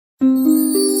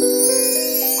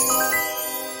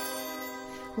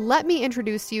let me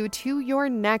introduce you to your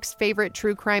next favorite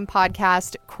true crime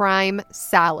podcast, Crime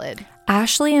Salad.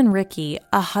 Ashley and Ricky,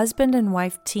 a husband and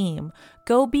wife team,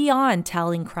 go beyond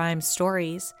telling crime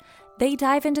stories. They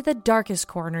dive into the darkest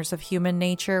corners of human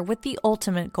nature with the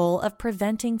ultimate goal of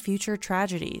preventing future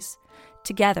tragedies.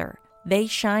 Together, they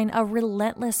shine a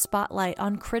relentless spotlight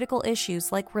on critical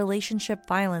issues like relationship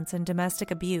violence and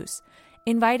domestic abuse,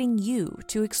 inviting you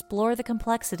to explore the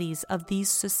complexities of these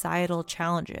societal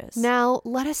challenges. Now,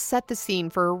 let us set the scene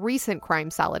for a recent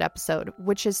Crime Salad episode,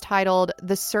 which is titled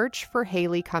The Search for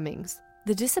Haley Cummings.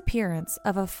 The disappearance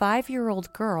of a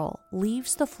 5-year-old girl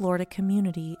leaves the Florida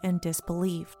community in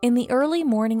disbelief. In the early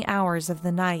morning hours of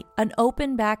the night, an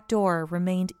open back door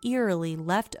remained eerily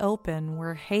left open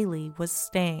where Haley was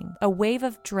staying. A wave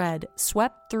of dread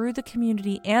swept through the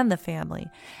community and the family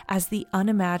as the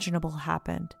unimaginable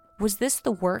happened. Was this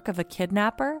the work of a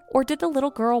kidnapper, or did the little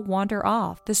girl wander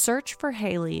off? The search for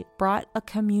Haley brought a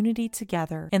community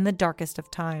together in the darkest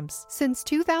of times. Since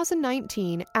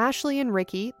 2019, Ashley and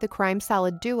Ricky, the Crime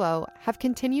Salad duo, have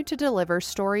continued to deliver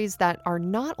stories that are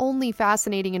not only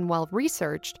fascinating and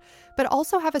well-researched, but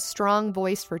also have a strong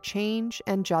voice for change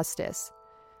and justice.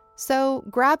 So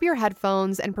grab your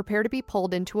headphones and prepare to be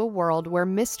pulled into a world where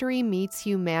mystery meets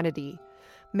humanity.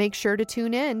 Make sure to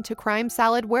tune in to Crime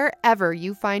Salad wherever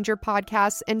you find your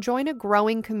podcasts and join a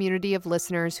growing community of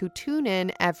listeners who tune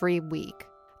in every week.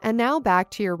 And now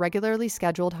back to your regularly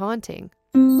scheduled haunting.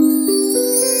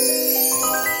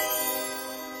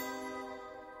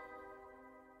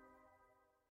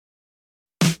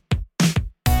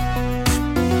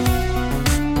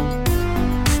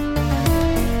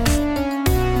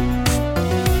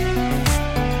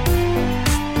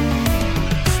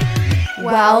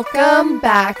 Welcome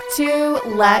back to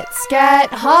Let's Get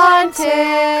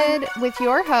Haunted with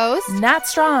your host, Nat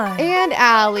Strong and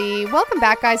Allie. Welcome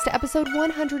back, guys, to episode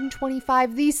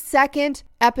 125, the second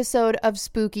episode of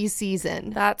spooky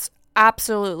season. That's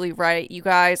absolutely right, you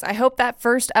guys. I hope that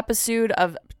first episode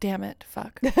of... Damn it,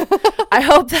 fuck. I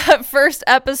hope that first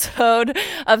episode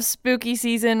of spooky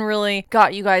season really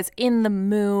got you guys in the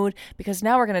mood, because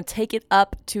now we're going to take it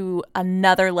up to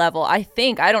another level. I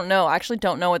don't know. I actually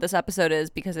don't know what this episode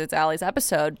is because it's Allie's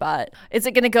episode, but is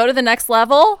it going to go to the next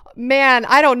level? Man,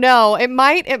 I don't know. It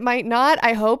might not.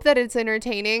 I hope that it's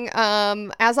entertaining.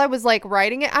 As I was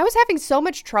writing it, I was having so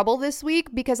much trouble this week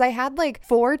because I had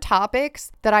 4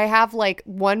 topics that I have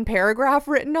 1 paragraph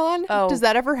written on. Oh. Does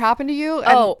that ever happen to you?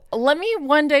 Let me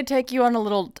one day take you on a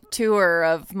little tour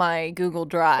of my Google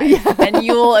Drive, and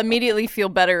you'll immediately feel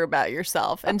better about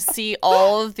yourself and see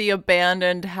all of the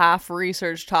abandoned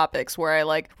half-researched topics where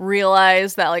I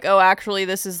realize that actually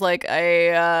this is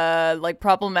a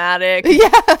problematic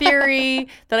theory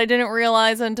that I didn't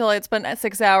realize until I'd spent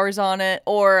 6 hours on it,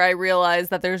 or I realized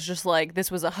that there's just this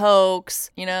was a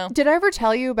hoax, you know? Did I ever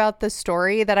tell you about the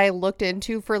story that I looked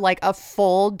into for a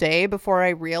full day before I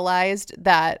realized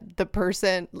that the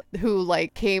person who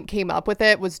came up with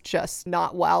it was just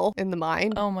not well in the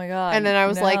mind? Oh my god. And then I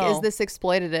was is this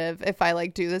exploitative if I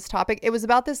do this topic? It was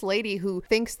about this lady who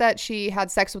thinks that she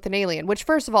had sex with an alien, which,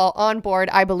 first of all, on board,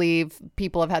 I believe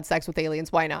people have had sex with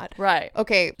aliens. Why not? Right.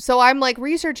 Okay, so I'm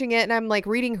researching it, and I'm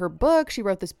reading her book. She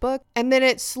wrote this book, and then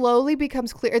it slowly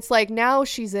becomes clear. It's now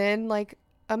she's in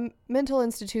a mental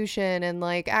institution, and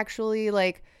actually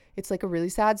it's a really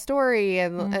sad story.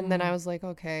 And then I was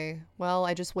okay, well,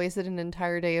 I just wasted an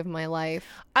entire day of my life.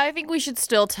 I think we should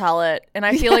still tell it. And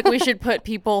I feel we should put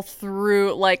people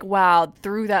through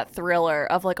through that thriller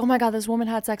of oh my god, this woman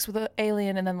had sex with an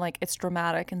alien. And then it's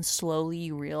dramatic, and slowly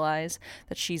you realize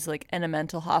that she's in a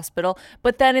mental hospital.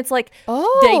 But then it's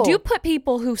they do put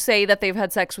people who say that they've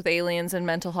had sex with aliens in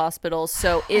mental hospitals.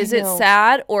 So is it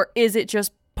sad, or is it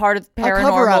just part of the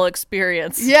paranormal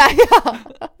experience? Yeah.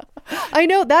 I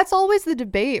know, that's always the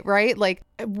debate, right?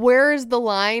 Where's the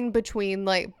line between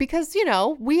because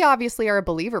we obviously are a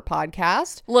believer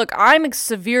podcast. Look, I'm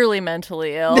severely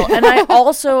mentally ill, and I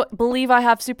also believe I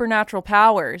have supernatural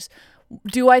powers.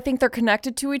 Do I think they're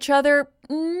connected to each other?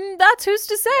 That's who's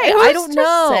to say. I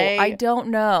don't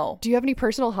know. Do you have any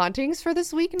personal hauntings for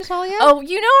this week, Natalia? Oh,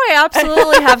 I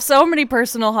absolutely have so many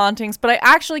personal hauntings, but I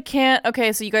actually can't.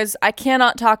 Okay, so you guys, I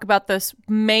cannot talk about this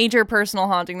major personal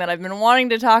haunting that I've been wanting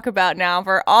to talk about now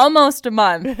for almost a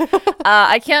month.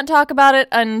 I can't talk about it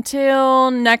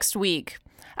until next week.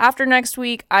 After next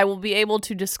week, I will be able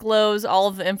to disclose all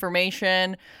of the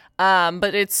information.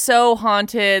 But it's so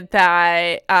haunted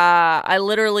that I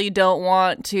literally don't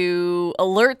want to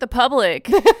alert the public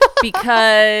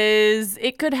because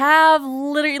it could have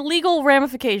legal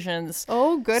ramifications.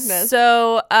 Oh, goodness.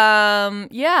 So,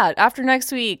 after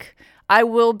next week, I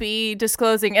will be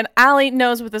disclosing, and Allie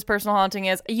knows what this personal haunting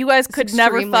is. You guys could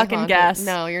never fucking haunted. guess.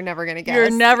 No, you're never gonna guess. You're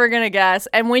never gonna guess.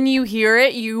 And when you hear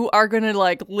it, you are gonna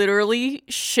like literally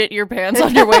shit your pants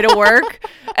on your way to work,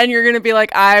 and you're gonna be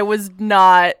like, I was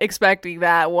not expecting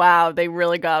that. Wow, they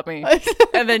really got me.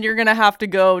 And then you're gonna have to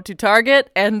go to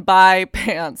Target and buy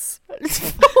pants.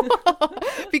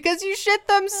 Because you shit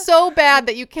them so bad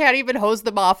that you can't even hose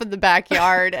them off in the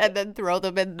backyard and then throw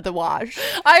them in the wash.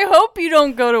 I hope you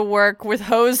don't go to work with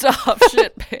hosed off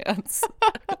shit pants.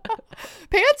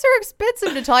 Pants are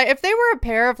expensive, Natalia. If they were a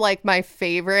pair of like my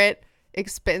favorite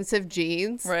expensive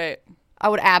jeans, Right. I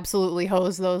would absolutely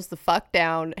hose those the fuck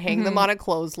down, hang them on a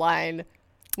clothesline.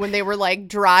 When they were like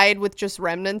dried with just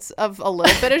remnants of a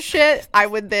little bit of shit, I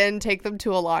would then take them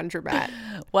to a laundromat.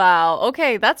 Wow.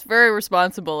 Okay, that's very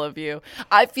responsible of you.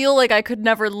 I feel like I could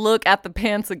never look at the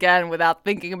pants again without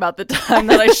thinking about the time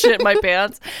that I shit my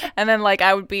pants. And then like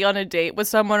I would be on a date with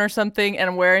someone or something and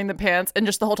I'm wearing the pants and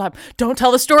just the whole time, don't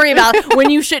tell the story about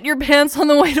when you shit your pants on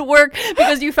the way to work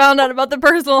because you found out about the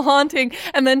personal haunting,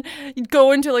 and then you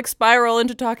go into like spiral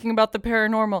into talking about the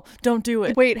paranormal. Don't do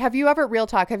it. Wait, have you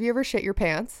ever shit your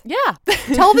pants? Yeah.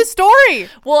 Tell the story.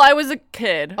 Well, I was a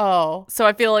kid. Oh. So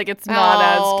I feel like it's not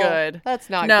as good.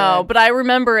 That's not No, good. but I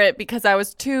remember it because I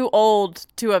was too old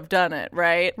to have done it,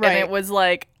 right? Right. And it was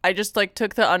like, I just like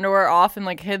took the underwear off and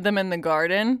like hid them in the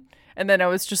garden. And then I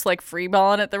was just like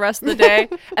freeballing it the rest of the day.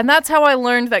 And that's how I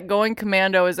learned that going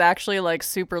commando is actually like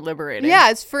super liberating.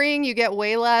 Yeah, it's freeing. You get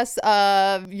way less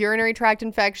urinary tract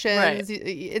infections. Right.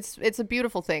 It's a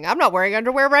beautiful thing. I'm not wearing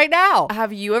underwear right now.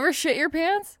 Have you ever shit your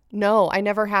pants? No, I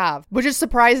never have, which is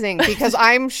surprising because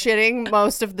I'm shitting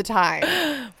most of the time.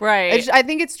 Right. I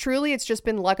think it's just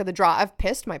been luck of the draw. I've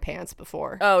pissed my pants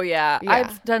before. Oh, yeah. Yeah.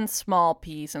 I've done small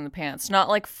pees in the pants, not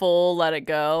like full let it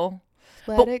go.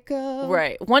 Let it go.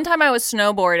 Right. One time I was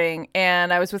snowboarding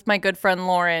and I was with my good friend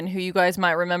Lauren, who you guys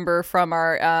might remember from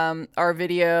our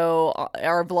video,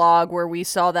 our vlog where we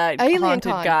saw that Alien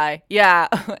haunted Con. guy. Yeah,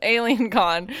 Alien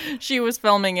Con. She was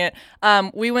filming it.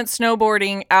 We went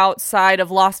snowboarding outside of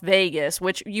Las Vegas,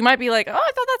 which you might be like, oh,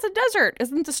 I thought that's a desert.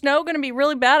 Isn't the snow going to be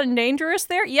really bad and dangerous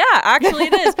there? Yeah, actually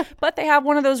it is. But they have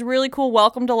one of those really cool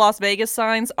 "Welcome to Las Vegas"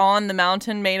 signs on the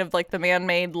mountain made of like the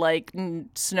man-made like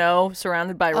snow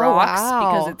surrounded by rocks. Wow.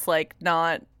 Because it's like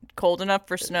not cold enough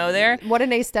for snow there. What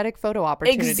an aesthetic photo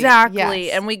opportunity. Exactly.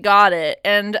 Yes. And we got it.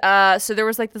 And so there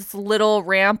was like this little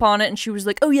ramp on it and she was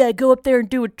like, oh yeah, go up there and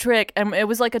do a trick. And it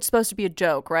was like it's supposed to be a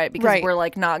joke, right? Because Right. we're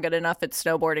like not good enough at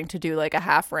snowboarding to do like a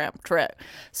half ramp trick.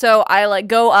 So I like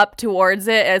go up towards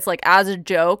it as like as a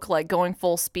joke, like going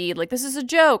full speed. Like this is a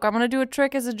joke. I'm going to do a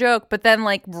trick as a joke. But then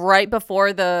like right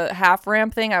before the half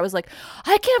ramp thing, I was like,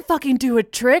 I can't fucking do a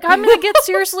trick. I'm going to get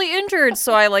seriously injured.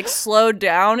 So I like slowed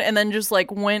down and then just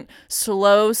like went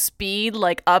slow speed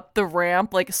like up the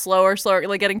ramp, like slower,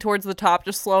 like getting towards the top,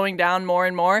 just slowing down more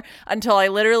and more until I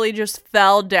literally just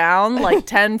fell down like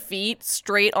 10 feet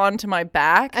straight onto my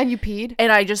back. And you peed?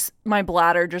 And my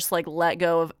bladder just like let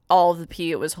go of all of the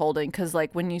pee it was holding, because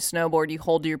like when you snowboard you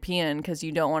hold your pee in because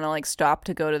you don't want to like stop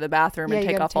to go to the bathroom and you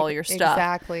take gotta off all your stuff.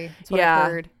 Exactly. That's what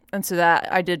I've heard. And so that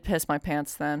I did piss my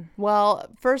pants then. Well,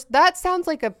 first, that sounds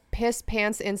like a piss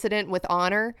pants incident with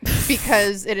honor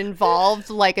because it involved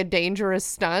like a dangerous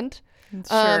stunt.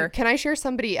 Sure. Can I share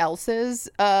somebody else's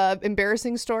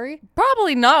embarrassing story?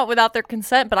 Probably not without their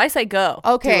consent, but I say go.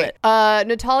 Okay. Do it.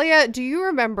 Natalia, do you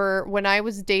remember when I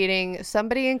was dating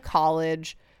somebody in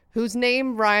college whose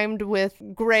name rhymed with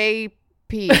Gray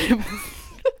P?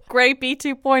 Gray B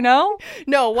 2.0?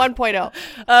 No, 1.0.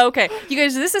 Okay. You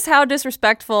guys, this is how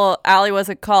disrespectful Allie was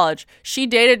at college. She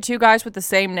dated two guys with the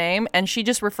same name, and she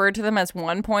just referred to them as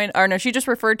she just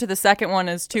referred to the second one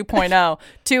as 2.0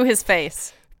 to his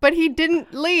face. But he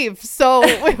didn't leave, so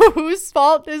whose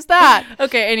fault is that?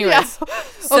 Okay, anyways. Yeah.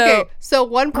 So, so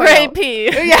 1.0. Gray P.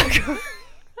 Yeah.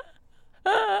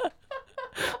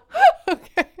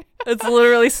 Okay. It's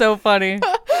literally so funny.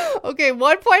 Okay,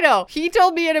 1.0. He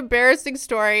told me an embarrassing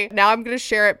story. Now I'm going to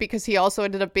share it because he also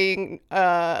ended up being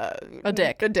a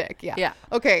dick. A dick, yeah. Yeah.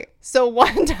 Okay, so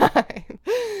one time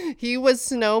he was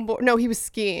he was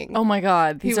skiing. Oh my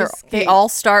God. They They all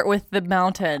start with the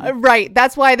mountain. Right.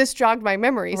 That's why this jogged my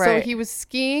memory. Right. So he was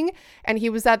skiing and he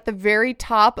was at the very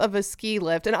top of a ski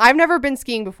lift. And I've never been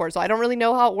skiing before, so I don't really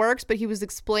know how it works. But he was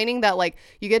explaining that like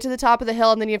you get to the top of the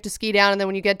hill and then you have to ski down. And then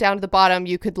when you get down to the bottom,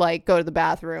 you could like go to the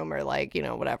bathroom or like,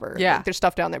 whatever. Yeah. Like, there's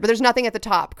stuff down there. But there's nothing at the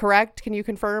top, correct? Can you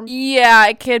confirm? Yeah,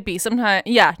 it could be. Sometimes.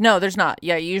 Yeah. No, there's not.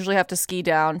 Yeah, you usually have to ski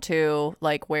down to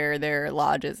like where their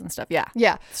lodges and stuff. Yeah.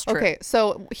 Yeah. It's true. Okay.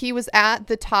 So he was at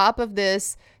the top of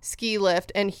this ski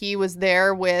lift and he was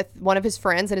there with one of his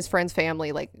friends and his friend's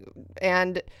family.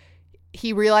 And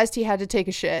he realized he had to take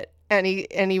a shit. And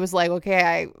he was like,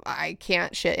 okay, I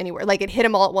can't shit anywhere. Like, it hit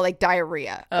him all, well, like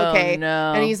diarrhea. Okay. Oh,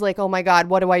 no. And he's like, oh my God,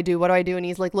 what do I do? What do I do? And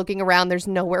he's like looking around. There's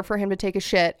nowhere for him to take a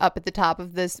shit up at the top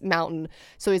of this mountain.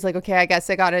 So he's like, okay, I guess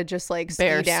I gotta just like ski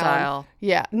Bear down. style.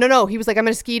 Yeah. No. He was like, I'm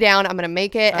gonna ski down. I'm gonna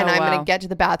make it. And Oh, I'm wow. gonna get to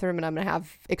the bathroom and I'm gonna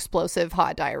have explosive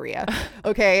hot diarrhea.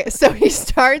 Okay. So he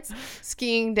starts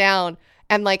skiing down.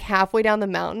 And like halfway down the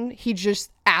mountain, he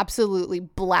just absolutely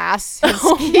blasts his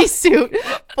ski suit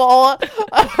full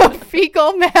of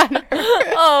fecal matter.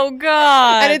 Oh,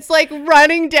 God. And it's like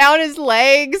running down his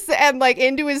legs and like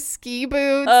into his ski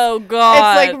boots. Oh,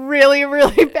 God. It's like really,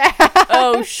 really bad.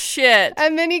 Oh, shit.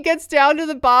 And then he gets down to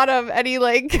the bottom and he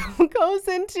like goes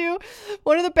into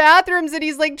one of the bathrooms and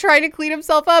he's like trying to clean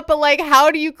himself up. But like,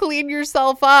 how do you clean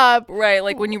yourself up? Right,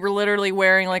 like when you were literally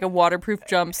wearing like a waterproof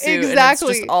jumpsuit and it's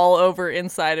Exactly. just all over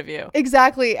inside of you.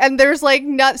 Exactly. And there's like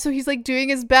so he's like doing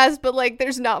his best, but like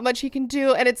there's not much he can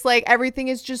do. And it's like everything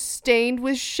is just stained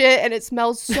with shit and it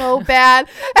smells so bad.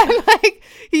 And like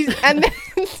then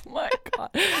Oh my God.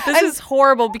 This is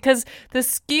horrible because the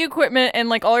ski equipment and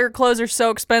like all your clothes are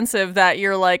so expensive that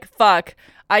you're like, fuck,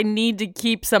 I need to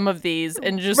keep some of these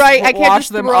and just right, I can't wash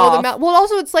just them throw off. them out. Well,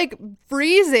 also it's like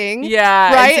freezing.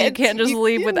 Yeah, right. and so you can't just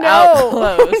leave without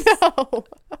clothes. No.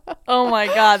 Oh my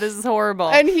God, this is horrible.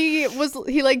 And he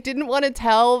like didn't want to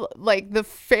tell like the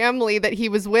family that he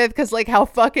was with because like how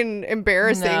fucking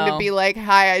embarrassing to No. be like,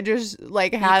 hi, I just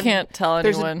like had You can't tell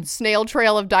there's anyone. a snail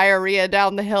trail of diarrhea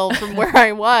down the hill from where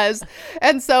I was.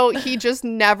 And so he just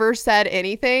never said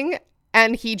anything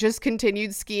and he just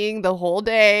continued skiing the whole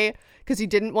day because he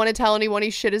didn't want to tell anyone he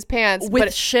shit his pants.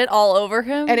 With shit all over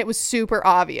him? And it was super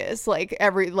obvious, like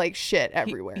shit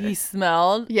everywhere. He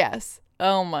smelled? Yes.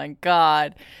 Oh my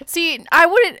God. See, I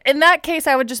wouldn't, in that case,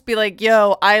 I would just be like,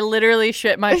 yo, I literally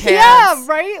shit my pants. Yeah,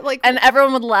 right? Like, And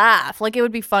everyone would laugh. Like, it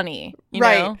would be funny. You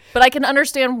Right. know? But I can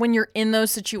understand when you're in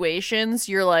those situations,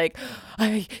 you're like,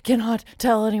 I cannot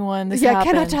tell anyone this yeah,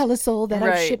 happened. cannot tell a soul that I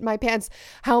Right. shit my pants.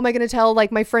 How am I going to tell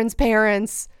like my friend's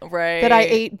parents Right. that I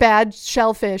ate bad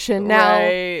shellfish and now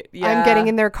Right. Yeah. I'm getting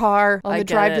in their car on I the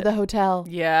get drive to it. the hotel.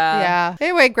 Yeah. Yeah.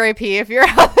 Anyway, Grey P, if you're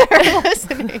out there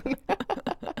listening,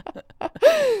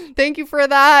 thank you for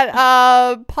that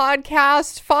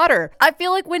podcast fodder. I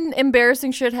feel like when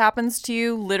embarrassing shit happens to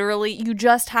you, literally, you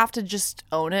just have to just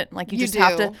own it. Like, you just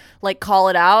have to, do. like, call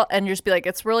it out and just be like,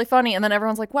 it's really funny. And then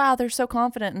everyone's like, wow, they're so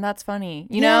confident and that's funny.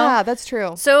 You know? Yeah, that's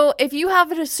true. So if you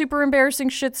have a super embarrassing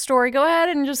shit story, go ahead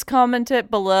and just comment it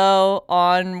below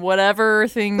on whatever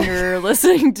thing you're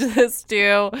listening to this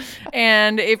to.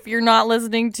 And if you're not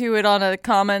listening to it on a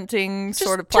commenting Just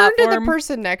sort of turn platform, to the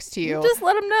person next to you. just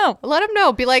let them know. Let them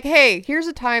know. Be like, hey, here's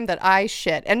a time that I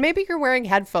shit. And maybe you're wearing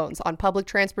headphones on public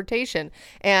transportation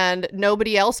and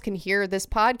nobody else can hear this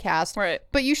podcast. Right.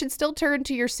 But you should still turn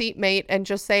to your seatmate and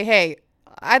just say, hey,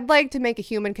 I'd like to make a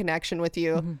human connection with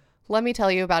you. Mm-hmm. Let me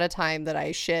tell you about a time that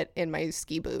I shit in my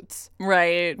ski boots.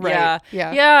 Right. Right, Yeah.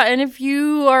 yeah. Yeah. And if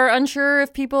you are unsure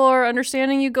if people are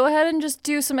understanding you, go ahead and just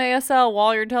do some ASL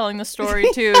while you're telling the story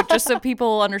too, just so people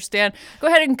will understand. Go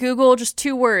ahead and Google just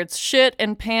 2 words, shit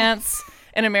and pants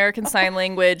in American Sign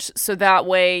Language, so that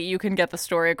way you can get the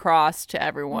story across to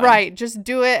everyone. Right. Just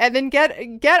do it and then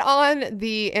get on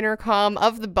the intercom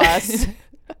of the bus.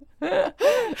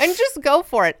 And just go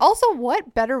for it. Also,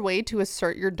 what better way to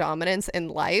assert your dominance in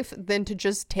life than to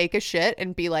just take a shit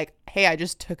and be like, hey, I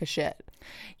just took a shit.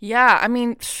 Yeah. I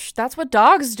mean, that's what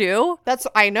dogs do.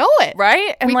 I know it.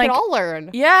 Right? And We like, can all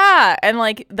learn. yeah. And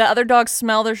like the other dogs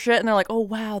smell their shit and they're like, oh,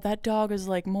 wow, that dog is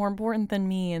like more important than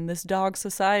me in this dog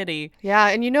society. Yeah,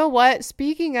 and you know what?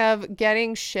 Speaking of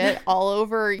getting shit all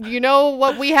over, you know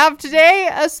what we have today?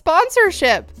 A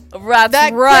sponsorship. That's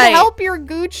That right. could help your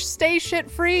gooch stay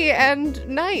shit-free and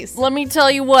nice. Let me tell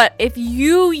you what, if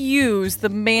you use the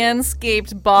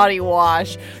Manscaped body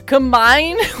wash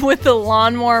combined with the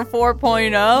Lawnmower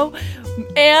 4.0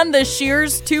 and the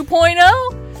Shears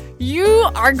 2.0, you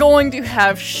are going to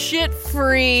have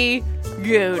shit-free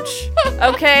gooch.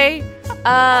 Okay?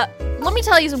 Let me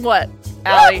tell you what,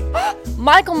 Allie.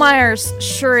 Michael Myers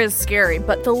sure is scary,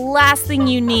 but the last thing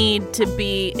you need to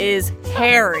be is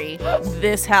hairy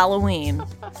this Halloween.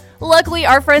 Luckily,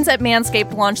 our friends at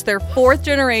Manscaped launched their 4th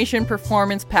generation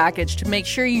performance package to make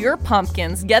sure your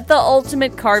pumpkins get the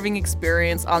ultimate carving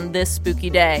experience on this spooky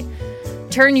day.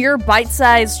 Turn your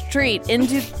bite-sized treat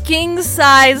into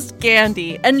king-sized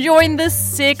candy and join the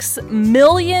 6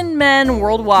 million men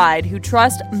worldwide who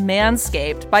trust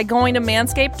Manscaped by going to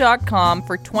manscaped.com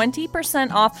for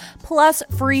 20% off plus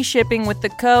free shipping with the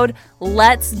code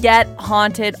Let's Get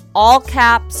Haunted, all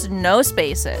caps, no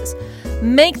spaces.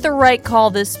 Make the right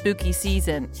call this spooky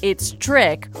season. It's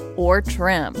trick or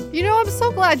trim. You know, I'm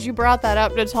so glad you brought that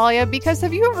up, Natalia, because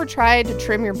have you ever tried to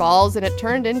trim your balls and it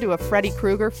turned into a Freddy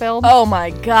Krueger film? Oh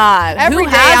my God. Every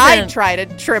day I try to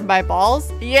trim my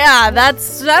balls. Yeah,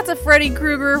 that's a Freddy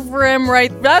Krueger film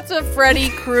right. That's a Freddy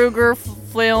Krueger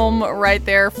film right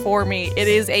there for me. It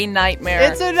is a nightmare.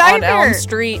 It's a nightmare. On Elm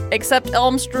Street, except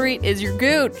Elm Street is your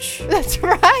gooch. That's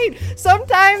right.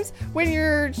 Sometimes when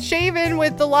you're shaving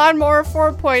with the Lawnmower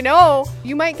 4.0,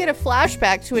 you might get a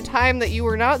flashback to a time that you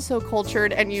were not so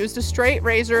cultured and used a straight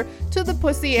razor to the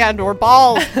pussy and or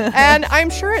balls. And I'm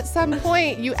sure at some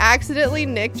point you accidentally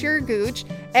nicked your gooch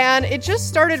and it just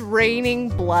started raining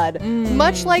blood.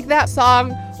 Much like that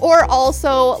song, or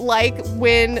also like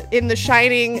when in The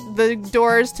Shining, the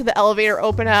doors to the elevator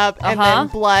open up and then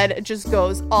blood just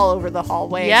goes all over the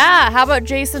hallway. Yeah, how about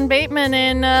Jason Bateman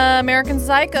in American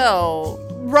Psycho?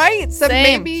 Right, so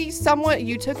Same. maybe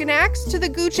you took an axe to the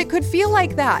gooch. It could feel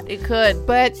like that. It could.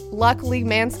 But luckily,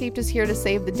 Manscaped is here to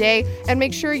save the day and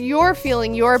make sure you're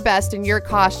feeling your best in your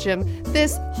costume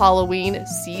this Halloween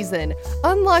season.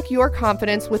 Unlock your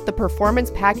confidence with the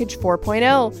Performance Package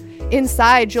 4.0.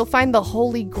 Inside, you'll find the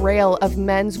holy grail of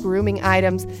men's grooming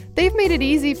items. They've made it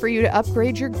easy for you to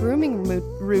upgrade your grooming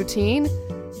routine.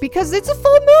 Because it's a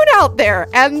full moon out there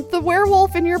and the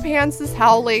werewolf in your pants is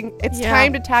howling. It's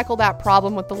time to tackle that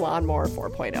problem with the Lawnmower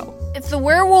 4.0. If the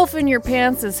werewolf in your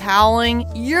pants is howling,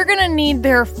 you're gonna need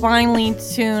their finely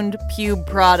tuned pube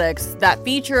products that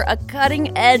feature a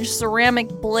cutting-edge ceramic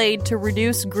blade to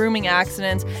reduce grooming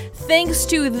accidents thanks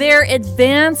to their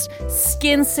advanced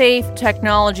skin-safe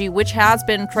technology, which has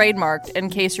been trademarked, in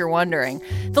case you're wondering.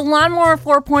 The Lawnmower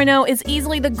 4.0 is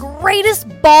easily the greatest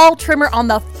ball trimmer on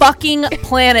the fucking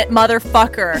planet,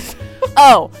 motherfucker.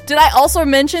 Oh, did I also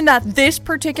mention that this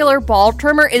particular ball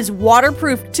trimmer is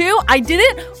waterproof too? I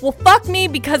didn't? Well, fuck me,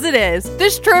 because it is.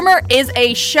 This trimmer is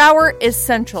a shower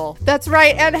essential. That's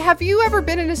right. And have you ever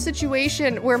been in a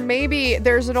situation where maybe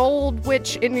there's an old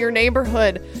witch in your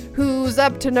neighborhood who's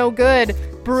up to no good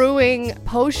brewing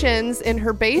potions in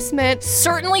her basement?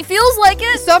 Certainly feels like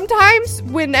it. Sometimes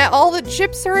when all the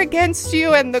chips are against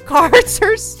you and the cards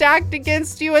are stacked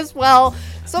against you as well,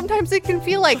 sometimes it can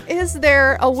feel like, is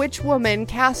there a witch woman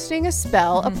casting a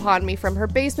spell upon me from her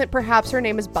basement? Perhaps her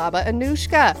name is Baba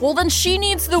Anushka. Well, then she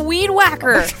needs the Weed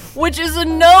Whacker, which is a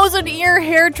nose and ear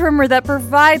hair trimmer that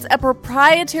provides a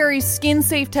proprietary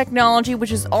skin-safe technology,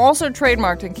 which is also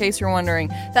trademarked, in case you're wondering,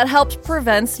 that helps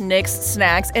prevent nicks,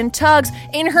 snags, and tugs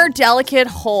in her delicate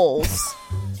holes.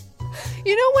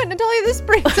 You know what, Natalia? This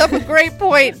brings up a great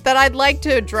point that I'd like to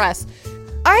address.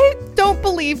 I don't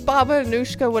believe Baba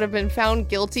Anushka would have been found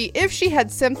guilty if she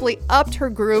had simply upped her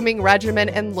grooming regimen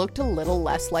and looked a little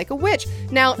less like a witch.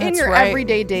 Now, in your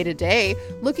everyday day-to-day,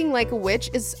 looking like a witch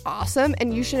is awesome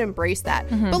and you should embrace that.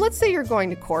 But let's say you're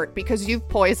going to court because you've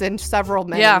poisoned several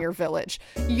men in your village.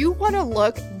 You want to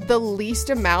look the least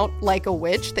amount like a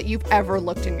witch that you've ever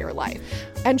looked in your life.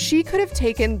 And she could have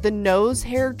taken the nose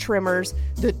hair trimmers,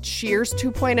 the Shears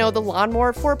 2.0, the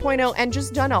Lawnmower 4.0, and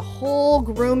just done a whole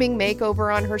grooming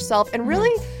makeover on herself and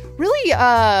really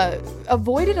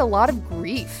avoided a lot of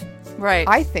grief. Right.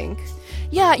 I think.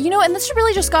 Yeah, you know, and this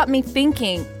really just got me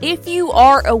thinking, if you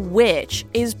are a witch,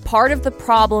 is part of the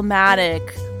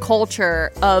problematic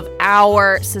culture of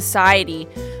our society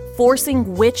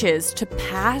forcing witches to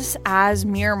pass as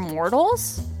mere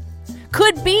mortals?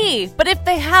 Could be, but if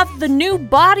they have the new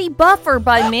Body Buffer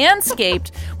by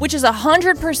Manscaped, which is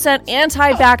 100%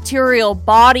 antibacterial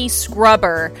body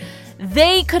scrubber,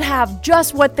 they could have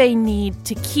just what they need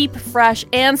to keep fresh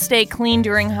and stay clean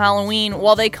during Halloween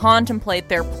while they contemplate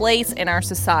their place in our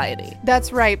society.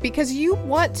 That's right, because you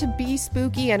want to be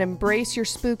spooky and embrace your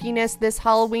spookiness this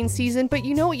Halloween season, but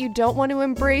you know what you don't want to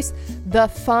embrace? The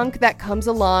funk that comes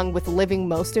along with living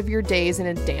most of your days in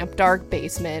a damp, dark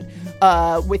basement,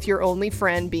 with your only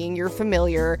friend being your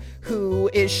familiar who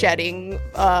is shedding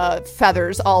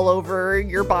feathers all over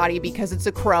your body because it's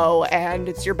a crow and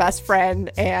it's your best friend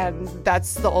and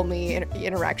that's the only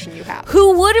interaction you have.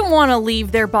 Who wouldn't want to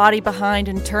leave their body behind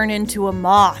and turn into a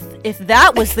moth if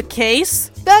that was the case?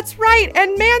 That's right,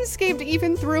 and Manscaped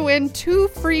even threw in 2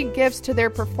 free gifts to their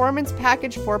Performance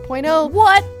Package 4.0.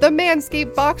 What? The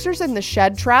Manscaped Boxers and the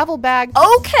Shed Travel Bag.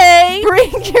 Okay.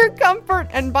 Bring your comfort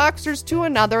and boxers to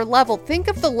another level. Think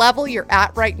of the level you're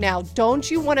at right now.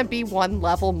 Don't you want to be one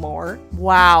level more?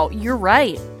 Wow, you're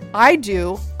right. I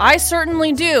do. I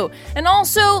certainly do. And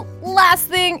also, last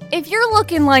thing, if you're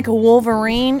looking like a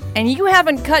Wolverine and you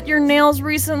haven't cut your nails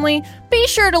recently, be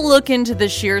sure to look into the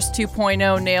Shears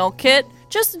 2.0 nail kit.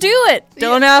 Just do it.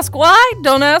 Don't ask why.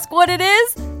 Don't ask what it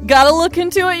is. Gotta look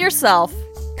into it yourself.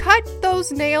 cut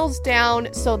those nails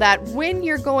down so that when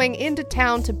you're going into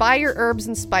town to buy your herbs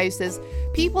and spices,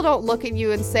 people don't look at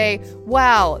you and say,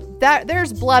 wow,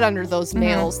 there's blood under those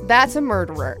nails. That's a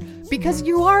murderer. Because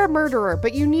you are a murderer,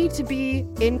 but you need to be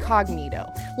incognito.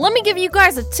 Let me give you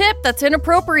guys a tip that's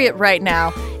inappropriate right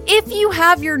now. If you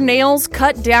have your nails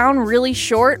cut down really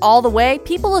short all the way,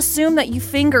 people assume that you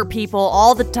finger people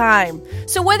all the time.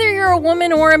 So whether you're a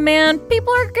woman or a man,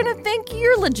 people are gonna think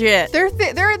you're legit. They're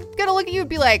gonna look at you and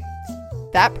be like,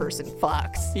 that person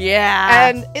fucks. Yeah.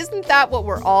 And isn't that what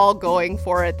we're all going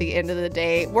for at the end of the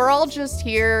day? We're all just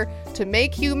here to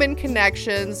make human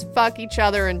connections, fuck each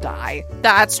other, and die.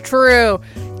 That's true.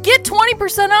 Get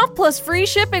 20% off plus free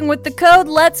shipping with the code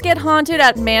Let's Get Haunted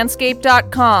at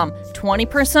manscaped.com.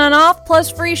 20% off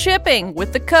plus free shipping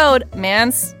with the code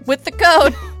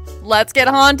Let's Get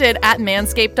Haunted at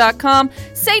manscaped.com.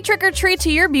 Say trick or treat to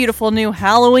your beautiful new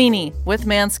Halloweeny with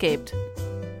Manscaped.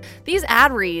 These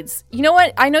ad reads, you know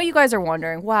what? I know you guys are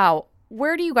wondering, wow,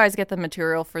 where do you guys get the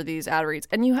material for these ad reads?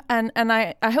 And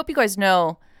I hope you guys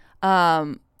know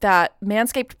that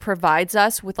Manscaped provides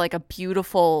us with like a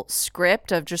beautiful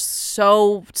script of just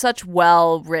such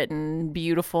well-written,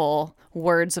 beautiful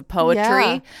words of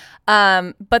poetry.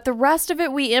 Yeah. But the rest of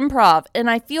it we improv. And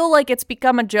I feel like it's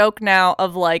become a joke now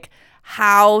of like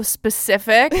how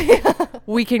specific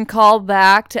we can call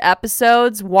back to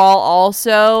episodes while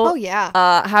also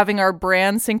having our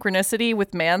brand synchronicity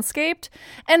with Manscaped.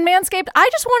 And Manscaped, I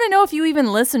just want to know if you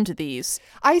even listen to these.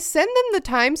 I send them the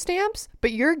timestamps,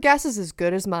 but your guess is as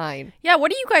good as mine. Yeah,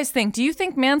 what do you guys think? Do you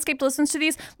think Manscaped listens to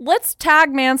these? Let's tag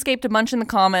Manscaped a bunch in the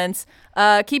comments.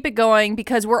 Keep it going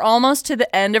because we're almost to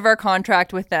the end of our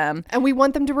contract with them. And we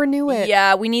want them to renew it.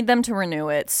 Yeah, we need them to renew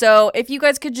it. So if you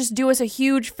guys could just do us a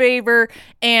huge favor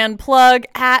and plug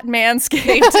at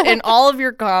Manscaped in all of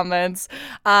your comments,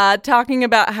 talking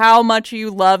about how much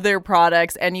you love their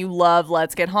products and you love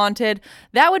Let's Get Haunted,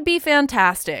 that would be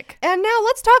fantastic. And now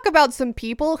let's talk about some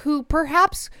people who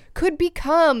perhaps could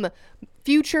become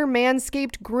future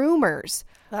Manscaped groomers.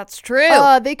 That's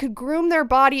true. They could groom their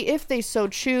body if they so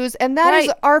choose, and that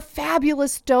is our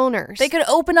fabulous donors. They could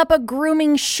open up a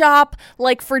grooming shop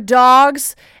like for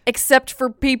dogs, except for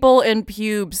people in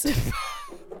pubes.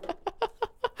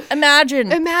 Imagine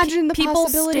the people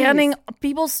possibilities.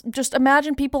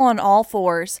 Imagine people on all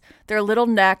fours, their little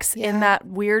necks in that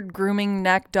weird grooming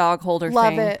neck dog holder thing.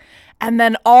 Love it. And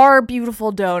then our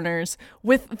beautiful donors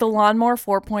with the Lawnmower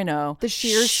 4.0. The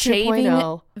Shears shaving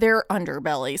 2.0. their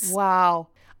underbellies. Wow.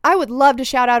 I would love to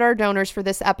shout out our donors for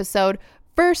this episode.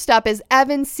 First up is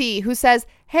Evan C., who says,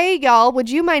 hey, y'all, would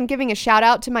you mind giving a shout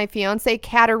out to my fiance,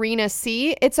 Katarina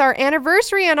C.? It's our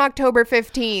anniversary on October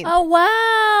 15th. Oh,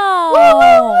 wow.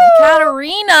 Woo-hoo!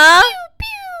 Katarina. Pew,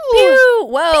 pew. Pew.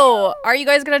 Whoa. Pew. Are you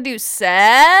guys going to do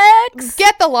sex?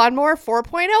 Get the Lawnmower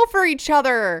 4.0 for each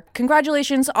other.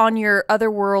 Congratulations on your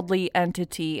otherworldly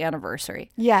entity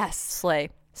anniversary. Yes.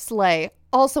 Slay.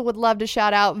 Also would love to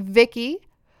shout out Vicky,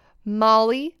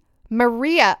 Molly,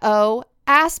 Maria O.,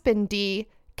 Aspen D.,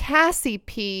 Cassie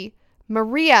P.,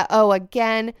 Maria O.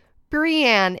 again,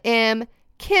 Brianne M.,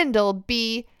 Kindle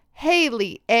B.,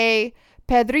 Haley A.,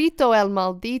 Pedrito El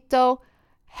Maldito,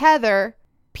 Heather,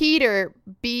 Peter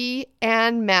B.,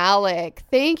 and Malik.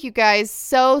 Thank you guys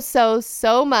so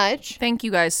much. Thank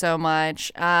you guys so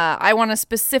much. I want to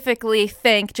specifically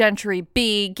thank Gentry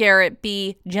B., Garrett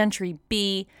B., Gentry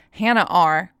B., Hannah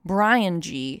R., Brian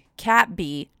G., Kat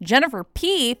B., Jennifer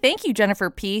P. Thank you, Jennifer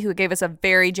P., who gave us a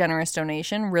very generous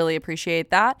donation. Really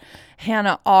appreciate that.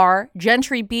 Hannah R.,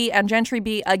 Gentry B., and Gentry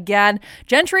B. again.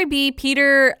 Gentry B.,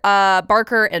 Peter,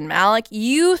 Barker, and Malik.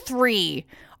 You three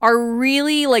are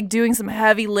really like doing some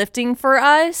heavy lifting for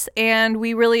us, and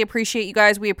we really appreciate you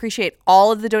guys. We appreciate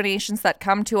all of the donations that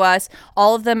come to us.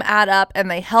 All of them add up,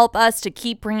 and they help us to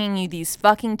keep bringing you these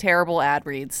fucking terrible ad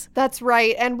reads. That's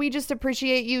right, and we just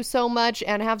appreciate you so much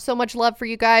and have so much love for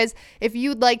you guys. If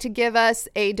you'd like to give us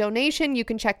a donation, you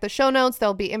can check the show notes.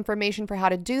 There'll be information for how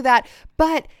to do that.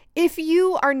 But if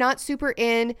you are not super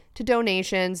into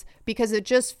donations because it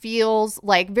just feels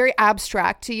like very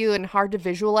abstract to you and hard to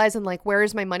visualize and like, where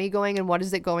is my money going and what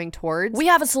is it going towards? We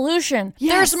have a solution.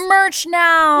 Yes. There's merch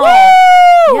now.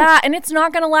 Woo! Yeah, and it's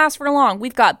not going to last for long.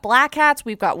 We've got black hats,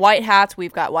 we've got white hats,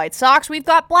 we've got white socks, we've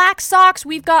got black socks,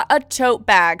 we've got a tote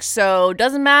bag. So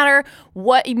doesn't matter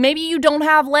what, maybe you don't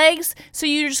have legs, so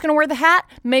you're just going to wear the hat.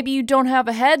 Maybe you don't have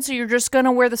a head, so you're just going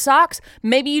to wear the socks.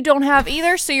 Maybe you don't have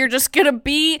either, so you're just going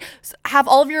to have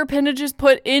all of your appendages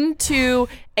put into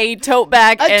a tote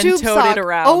bag and tote sock. it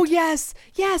around. Oh, yes.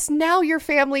 Now your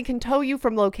family can tow you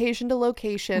from location to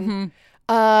location.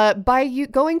 by you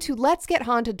going to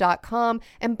letsgethaunted.com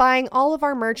and buying all of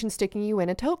our merch and sticking you in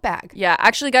a tote bag. Yeah,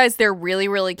 actually, guys, they're really,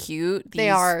 really cute. They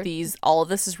are. All of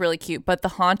this is really cute. But the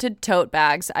haunted tote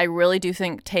bags, I really do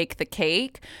think take the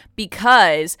cake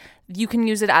because you can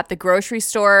use it at the grocery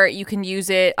store. You can use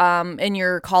it in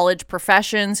your college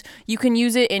professions. You can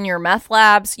use it in your meth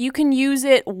labs. You can use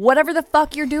it whatever the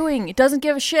fuck you're doing. It doesn't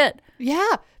give a shit.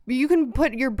 Yeah. You can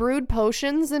put your brewed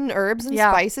potions and herbs and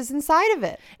spices inside of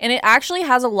it. And it actually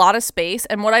has a lot of space.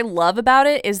 And what I love about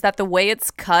it is that the way it's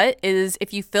cut is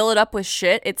if you fill it up with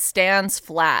shit, it stands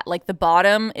flat. Like the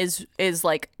bottom is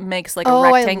like makes like a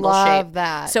rectangle shape. I love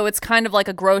that. So it's kind of like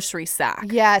a grocery sack.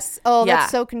 Yes. Oh, yeah.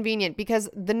 That's so convenient because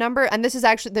the number, and this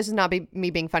is not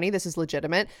me being funny. This is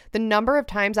legitimate. The number of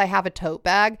times I have a tote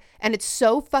bag and it's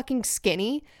so fucking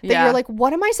skinny that you're like,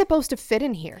 what am I supposed to fit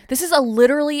in here? This is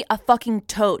literally a fucking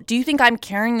tote. Do you think I'm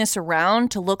carrying this around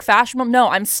to look fashionable? No,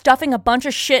 I'm stuffing a bunch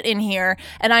of shit in here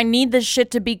and I need this shit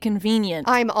to be convenient.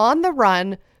 I'm on the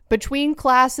run between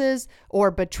classes or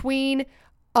between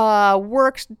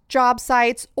work job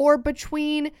sites or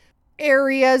between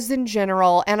areas in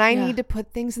general, and I need to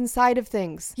put things inside of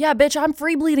things. Yeah, bitch, I'm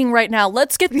free bleeding right now.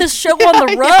 Let's get this show on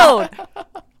the road.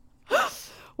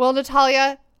 Well,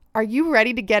 Natalia, are you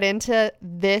ready to get into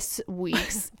this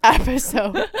week's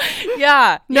episode?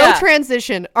 Yeah. No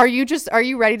transition. Are you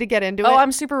ready to get into it? Oh,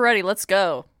 I'm super ready. Let's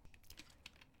go.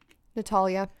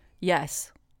 Natalia.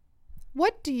 Yes.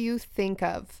 What do you think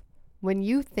of when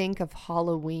you think of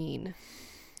Halloween?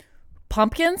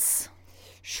 Pumpkins?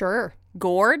 Sure.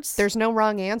 Gourds? There's no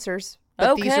wrong answers,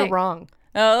 but these are wrong.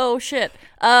 Oh, shit.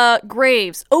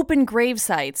 Graves. Open grave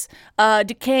sites.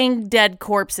 Decaying dead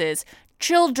corpses.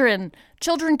 Children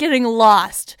getting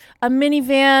lost. A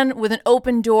minivan with an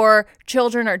open door.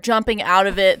 Children are jumping out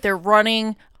of it. They're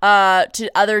running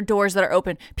to other doors that are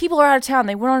open. People are out of town.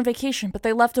 They went on vacation, but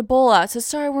they left a bowl out. It says,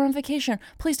 sorry, we're on vacation.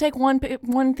 Please take one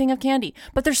thing of candy.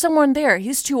 But there's someone there.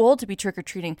 He's too old to be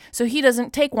trick-or-treating, so he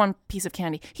doesn't take one piece of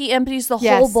candy. He empties the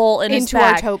whole bowl in his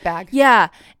bag. Into our tote bag. Yeah.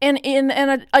 And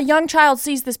a young child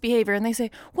sees this behavior, and they say,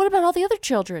 what about all the other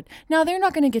children? Now, they're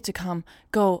not going to get to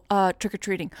go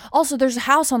trick-or-treating. Also, there's a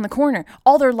house on the corner.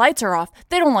 All their lights are off.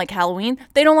 They don't like Halloween.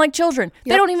 They don't like children.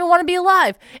 They don't even want to be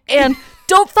alive. And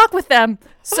don't fuck with them.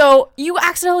 So you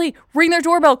accidentally ring their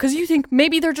doorbell because you think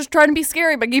maybe they're just trying to be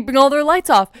scary by keeping all their lights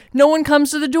off. No one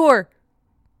comes to the door.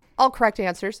 All correct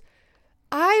answers.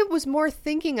 I was more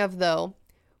thinking of, though,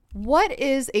 what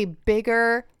is a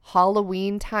bigger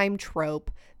Halloween time trope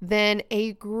than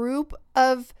a group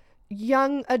of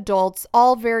young adults,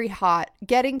 all very hot,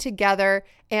 getting together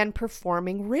and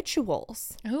performing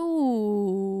rituals.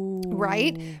 Ooh.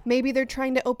 Right? Maybe they're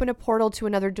trying to open a portal to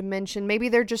another dimension. Maybe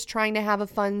they're just trying to have a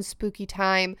fun, spooky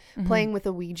time playing with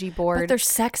a Ouija board. But they're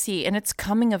sexy and it's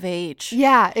coming of age.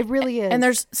 Yeah, it really is. And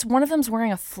there's one of them's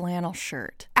wearing a flannel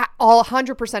shirt. All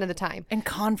 100% of the time. And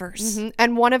Converse. Mm-hmm.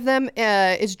 And one of them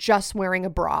is just wearing a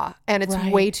bra and it's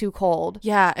way too cold.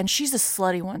 Yeah, and she's a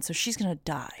slutty one, so she's going to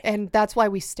die. And that's why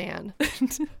we stand.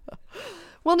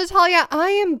 Well, Natalia, I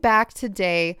am back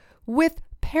today with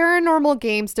Paranormal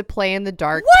Games to Play in the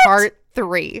Dark Part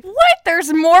 3. What?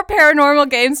 There's more paranormal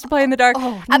games to play in the dark?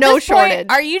 Oh, no shortage.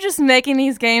 Are you just making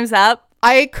these games up?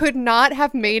 I could not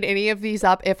have made any of these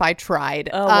up if I tried.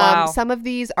 Oh, wow. Some of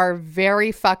these are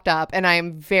very fucked up, and I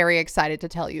am very excited to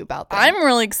tell you about them. I'm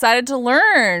really excited to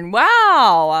learn.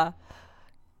 Wow.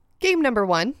 Game number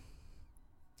 1,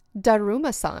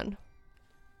 Daruma-san.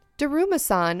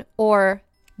 Daruma-san, or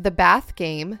the Bath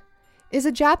Game, is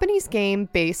a Japanese game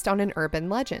based on an urban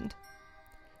legend.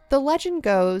 The legend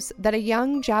goes that a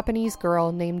young Japanese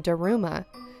girl named Daruma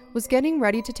was getting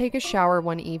ready to take a shower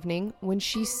one evening when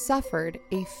she suffered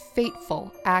a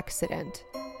fateful accident.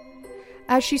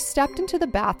 As she stepped into the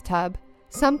bathtub,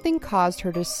 something caused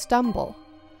her to stumble,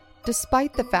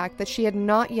 despite the fact that she had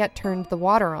not yet turned the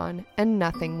water on and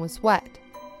nothing was wet.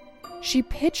 She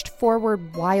pitched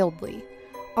forward wildly,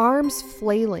 arms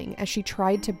flailing as she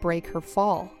tried to break her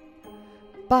fall.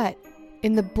 But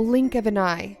in the blink of an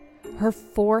eye, her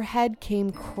forehead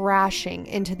came crashing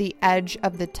into the edge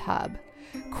of the tub,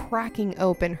 cracking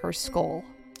open her skull.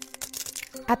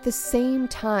 At the same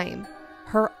time,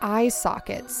 her eye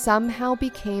socket somehow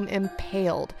became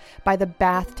impaled by the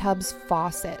bathtub's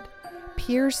faucet,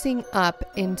 piercing up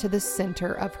into the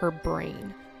center of her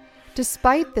brain.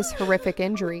 Despite this horrific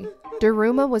injury,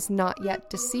 Daruma was not yet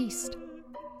deceased.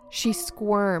 She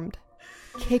squirmed,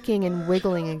 kicking and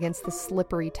wiggling against the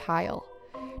slippery tile,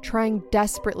 trying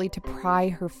desperately to pry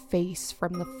her face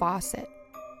from the faucet.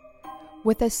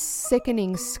 With a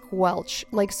sickening squelch,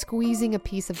 like squeezing a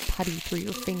piece of putty through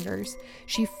your fingers,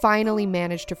 she finally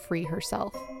managed to free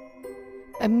herself.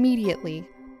 Immediately,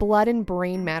 blood and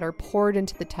brain matter poured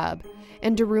into the tub,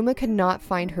 and Daruma could not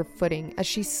find her footing as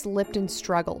she slipped and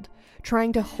struggled,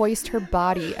 trying to hoist her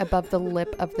body above the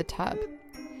lip of the tub.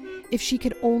 If she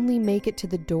could only make it to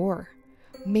the door,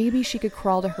 maybe she could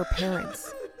crawl to her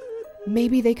parents.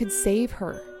 Maybe they could save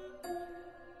her.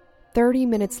 30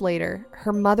 minutes later,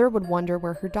 her mother would wonder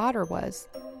where her daughter was.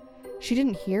 She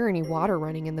didn't hear any water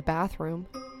running in the bathroom,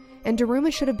 and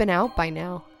Daruma should have been out by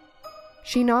now.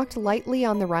 She knocked lightly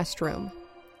on the restroom.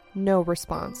 No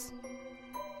response.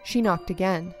 She knocked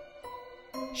again.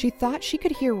 She thought she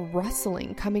could hear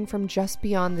rustling coming from just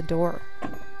beyond the door.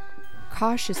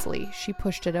 Cautiously, she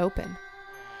pushed it open.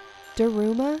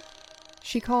 "Daruma?"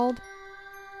 she called.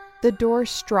 The door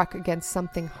struck against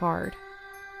something hard.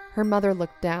 Her mother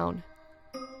looked down.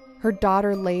 Her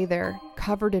daughter lay there,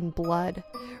 covered in blood,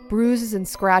 bruises and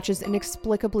scratches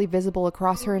inexplicably visible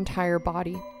across her entire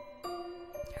body.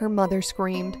 Her mother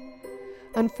screamed.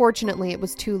 Unfortunately, it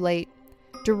was too late.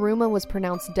 Daruma was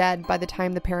pronounced dead by the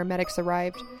time the paramedics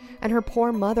arrived, and her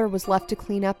poor mother was left to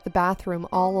clean up the bathroom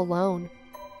all alone.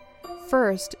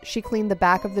 First, she cleaned the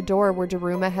back of the door where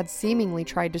Daruma had seemingly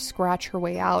tried to scratch her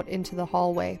way out into the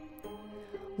hallway.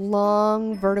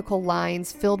 Long vertical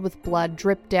lines filled with blood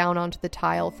dripped down onto the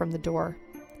tile from the door.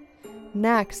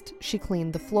 Next, she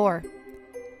cleaned the floor.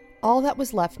 All that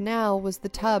was left now was the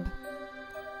tub.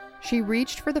 She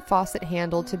reached for the faucet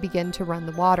handle to begin to run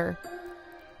the water,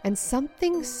 and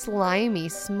something slimy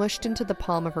smushed into the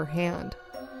palm of her hand.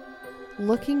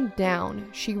 Looking down,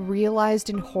 she realized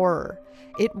in horror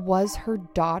it was her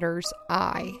daughter's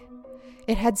eye.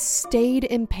 It had stayed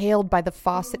impaled by the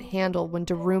faucet handle when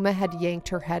Daruma had yanked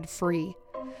her head free.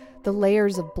 The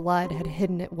layers of blood had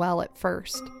hidden it well at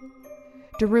first.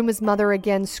 Daruma's mother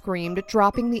again screamed,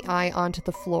 dropping the eye onto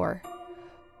the floor.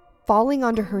 Falling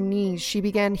onto her knees, she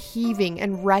began heaving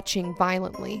and retching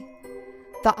violently.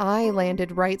 The eye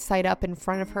landed right side up in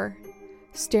front of her,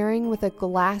 staring with a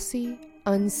glassy,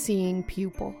 unseeing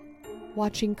pupil,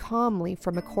 watching calmly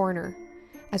from a corner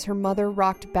as her mother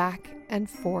rocked back and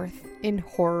forth in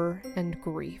horror and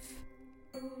grief.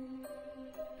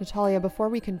 Natalia, before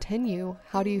we continue,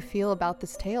 how do you feel about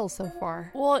this tale so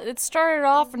far? Well, it started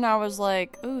off and I was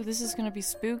like, ooh, this is going to be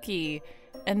spooky.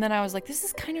 And then I was like, this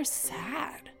is kind of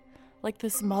sad. Like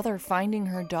this mother finding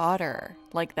her daughter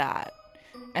like that.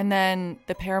 And then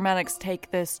the paramedics take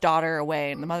this daughter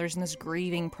away and the mother's in this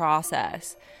grieving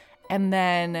process. And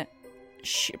then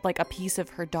like a piece of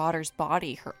her daughter's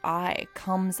body, her eye,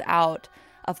 comes out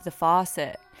of the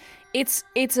faucet. It's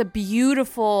a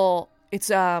beautiful,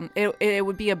 it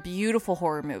would be a beautiful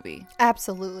horror movie.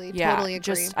 Absolutely. Yeah, totally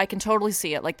agree. I can totally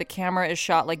see it. Like the camera is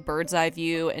shot like bird's eye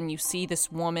view and you see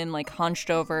this woman like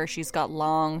hunched over. She's got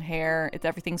long hair.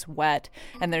 Everything's wet.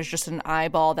 And there's just an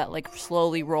eyeball that like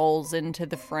slowly rolls into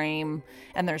the frame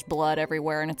and there's blood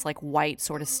everywhere and it's like white,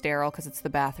 sort of sterile because it's the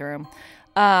bathroom.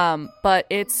 But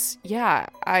it's, yeah,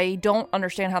 I don't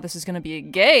understand how this is going to be a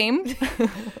game.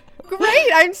 Great.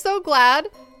 I'm so glad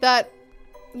that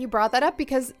you brought that up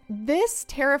because this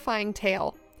terrifying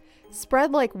tale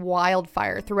spread like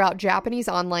wildfire throughout Japanese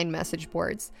online message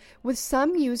boards, with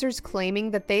some users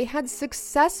claiming that they had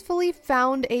successfully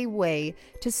found a way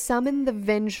to summon the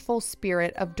vengeful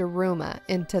spirit of Daruma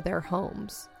into their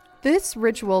homes. This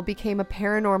ritual became a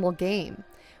paranormal game,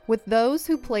 with those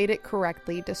who played it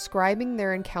correctly describing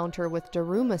their encounter with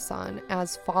Daruma-san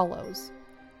as follows.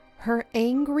 Her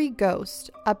angry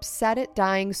ghost, upset at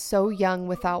dying so young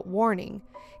without warning,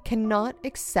 cannot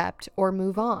accept or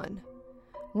move on.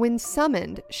 When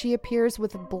summoned, she appears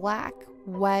with black,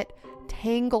 wet,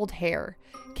 tangled hair,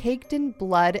 caked in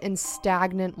blood and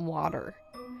stagnant water.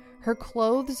 Her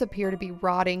clothes appear to be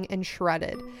rotting and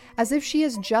shredded, as if she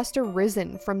has just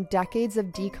arisen from decades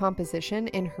of decomposition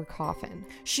in her coffin.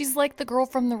 She's like the girl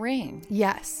from The Ring.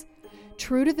 Yes.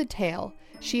 True to the tale,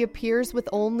 she appears with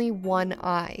only one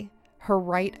eye, her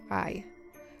right eye.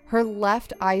 Her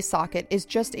left eye socket is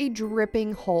just a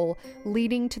dripping hole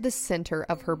leading to the center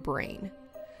of her brain.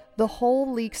 The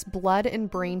hole leaks blood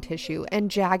and brain tissue, and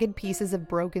jagged pieces of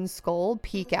broken skull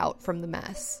peek out from the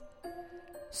mess.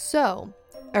 So,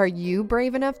 are you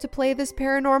brave enough to play this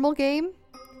paranormal game?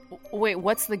 Wait,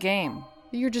 what's the game?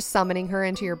 You're just summoning her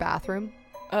into your bathroom.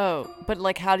 Oh, but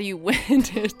like how do you win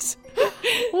it?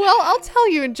 Well, I'll tell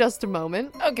you in just a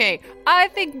moment. Okay, I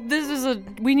think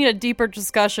we need a deeper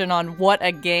discussion on what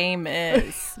a game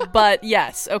is. But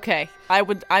yes, okay,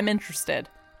 I'm interested.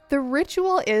 The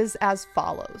ritual is as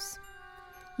follows.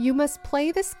 You must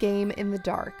play this game in the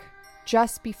dark,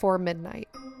 just before midnight.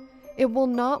 It will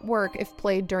not work if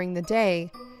played during the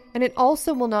day, and it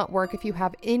also will not work if you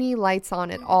have any lights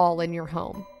on at all in your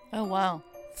home. Oh, wow.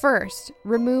 First,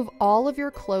 remove all of your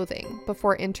clothing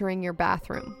before entering your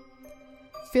bathroom.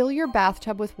 Fill your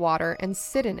bathtub with water and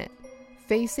sit in it,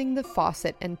 facing the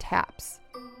faucet and taps.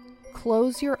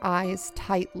 Close your eyes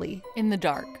tightly. In the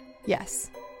dark. Yes.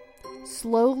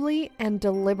 Slowly and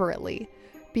deliberately,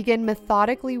 begin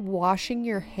methodically washing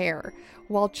your hair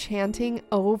while chanting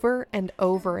over and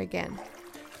over again.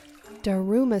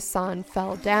 Daruma-san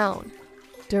fell down.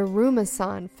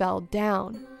 Daruma-san fell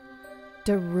down.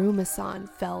 Daruma-san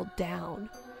fell down.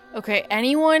 Okay,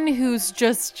 anyone who's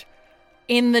just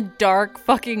in the dark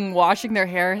fucking washing their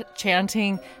hair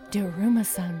chanting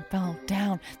Daruma-san fell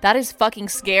down, that is fucking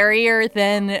scarier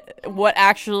than what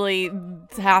actually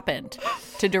happened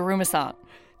to Daruma-san.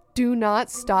 Do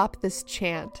not stop this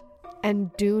chant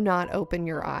and do not open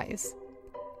your eyes.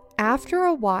 After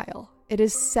a while, it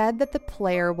is said that the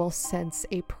player will sense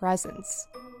a presence.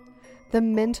 The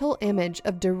mental image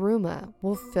of Daruma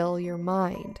will fill your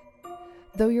mind.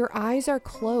 Though your eyes are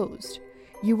closed,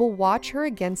 you will watch her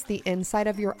against the inside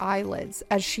of your eyelids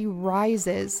as she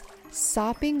rises,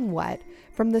 sopping wet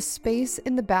from the space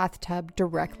in the bathtub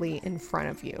directly in front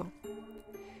of you.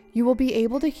 You will be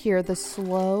able to hear the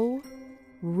slow,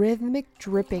 rhythmic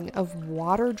dripping of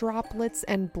water droplets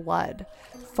and blood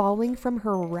falling from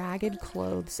her ragged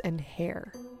clothes and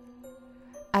hair.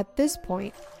 At this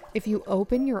point, if you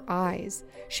open your eyes,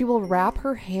 she will wrap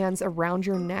her hands around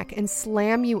your neck and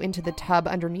slam you into the tub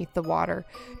underneath the water,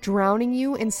 drowning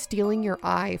you and stealing your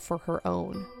eye for her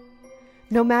own.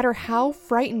 No matter how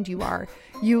frightened you are,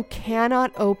 you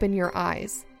cannot open your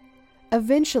eyes.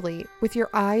 Eventually, with your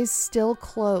eyes still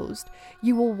closed,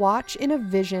 you will watch in a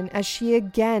vision as she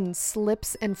again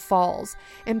slips and falls,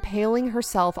 impaling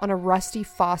herself on a rusty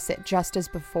faucet just as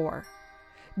before.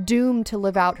 Doomed to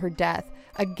live out her death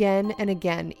again and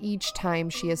again each time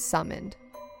she is summoned.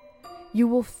 You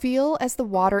will feel as the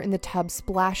water in the tub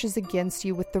splashes against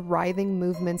you with the writhing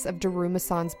movements of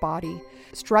Daruma-san's body,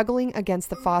 struggling against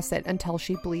the faucet until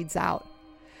she bleeds out.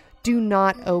 Do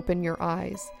not open your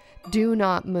eyes. Do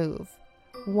not move.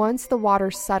 Once the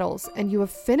water settles and you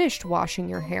have finished washing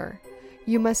your hair,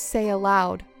 you must say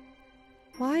aloud,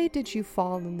 "Why did you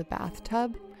fall in the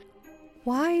bathtub?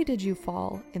 Why did you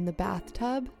fall in the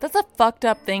bathtub?" That's a fucked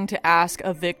up thing to ask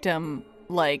a victim,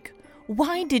 like,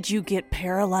 why did you get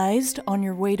paralyzed on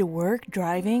your way to work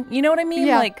driving? You know what I mean?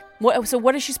 Yeah. Like,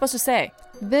 what is she supposed to say?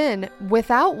 Then,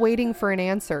 without waiting for an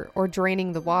answer or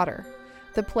draining the water,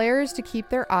 the player is to keep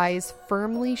their eyes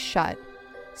firmly shut,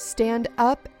 stand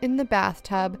up in the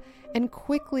bathtub, and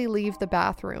quickly leave the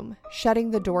bathroom, shutting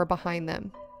the door behind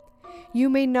them. You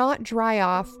may not dry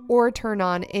off or turn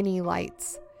on any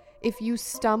lights. If you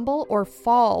stumble or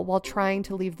fall while trying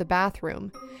to leave the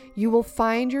bathroom, you will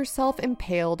find yourself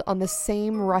impaled on the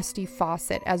same rusty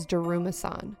faucet as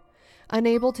Daruma-san,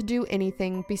 unable to do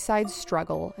anything besides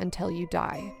struggle until you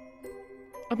die.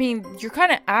 I mean, you're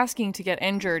kind of asking to get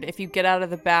injured if you get out of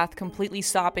the bath completely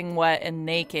sopping wet and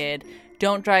naked,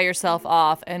 don't dry yourself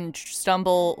off, and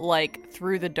stumble, like,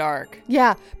 through the dark.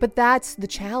 Yeah, but that's the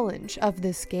challenge of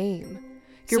this game.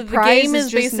 Your So the prize game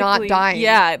is just not dying.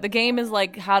 Yeah, the game is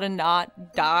like how to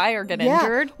not die or get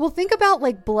injured. Well, think about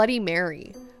like Bloody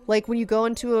Mary. Like when you go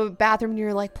into a bathroom and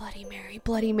you're like, Bloody Mary,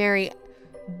 Bloody Mary.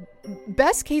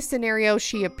 Best case scenario,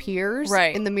 she appears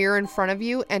in the mirror in front of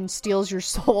you and steals your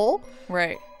soul.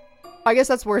 Right. I guess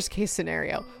that's worst case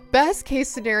scenario. Best case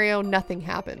scenario, nothing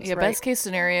happens. Yeah, best case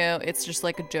scenario, it's just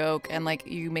like a joke and like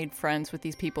you made friends with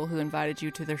these people who invited you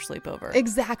to their sleepover.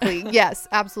 Exactly. Yes,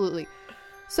 absolutely.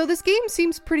 So this game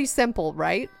seems pretty simple,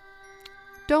 right?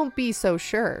 Don't be so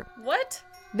sure. What?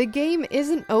 The game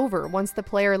isn't over once the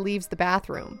player leaves the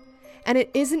bathroom. And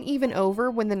it isn't even over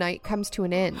when the night comes to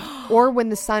an end or when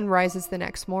the sun rises the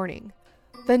next morning.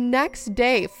 The next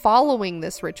day following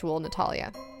this ritual,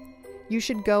 Natalia, you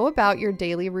should go about your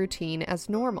daily routine as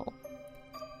normal.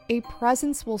 A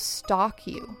presence will stalk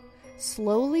you,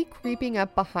 slowly creeping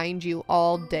up behind you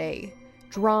all day,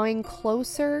 drawing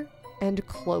closer and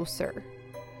closer.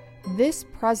 This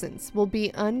presence will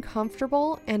be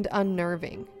uncomfortable and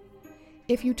unnerving.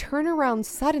 If you turn around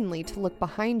suddenly to look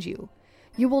behind you,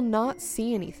 you will not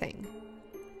see anything,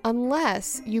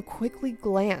 unless you quickly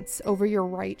glance over your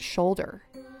right shoulder.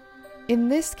 In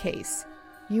this case,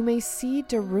 you may see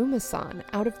Daruma-san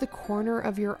out of the corner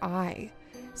of your eye,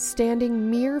 standing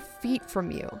mere feet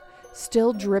from you,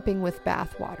 still dripping with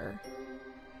bathwater.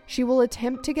 She will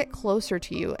attempt to get closer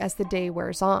to you as the day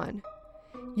wears on.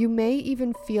 You may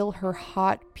even feel her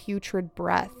hot, putrid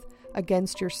breath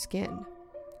against your skin.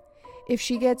 If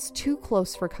she gets too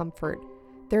close for comfort,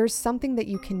 there is something that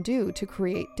you can do to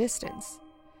create distance.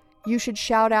 You should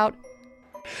shout out,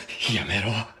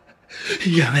 "Yamero!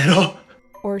 Yamero!"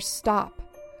 or stop,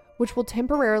 which will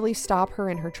temporarily stop her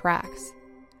in her tracks.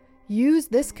 Use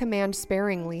this command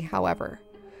sparingly, however,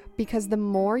 because the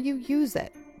more you use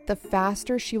it, the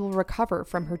faster she will recover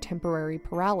from her temporary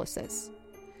paralysis.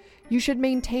 You should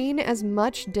maintain as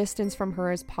much distance from her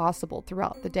as possible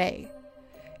throughout the day.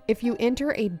 If you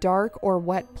enter a dark or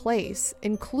wet place,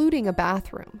 including a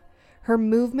bathroom, her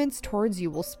movements towards you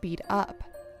will speed up,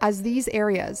 as these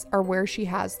areas are where she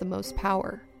has the most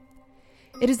power.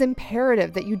 It is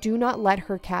imperative that you do not let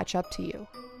her catch up to you.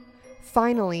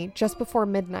 Finally, just before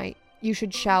midnight, you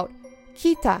should shout,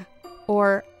 "Kita,"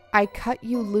 or "I cut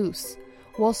you loose,"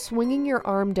 while swinging your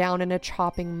arm down in a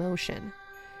chopping motion.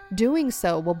 Doing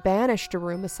so will banish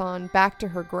Daruma-san back to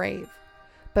her grave,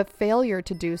 but failure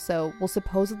to do so will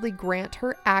supposedly grant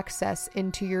her access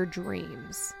into your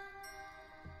dreams.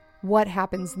 What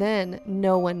happens then,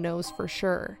 no one knows for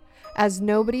sure, as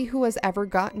nobody who has ever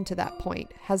gotten to that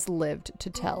point has lived to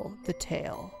tell the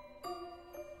tale.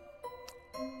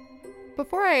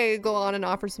 Before I go on and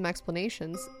offer some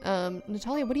explanations,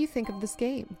 Natalia, what do you think of this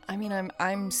game? I mean,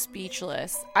 I'm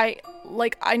speechless. I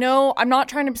know I'm not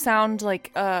trying to sound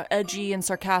like edgy and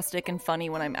sarcastic and funny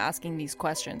when I'm asking these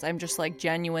questions. I'm just like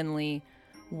genuinely,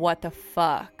 what the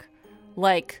fuck?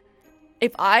 Like,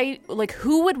 if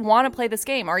who would want to play this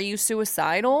game? Are you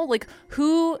suicidal? Like,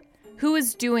 who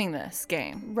is doing this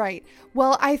game? Right.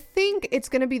 Well, I think it's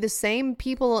going to be the same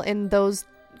people in those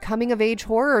coming-of-age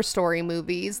horror story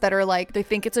movies that are like, they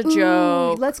think it's a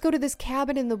joke. Let's go to this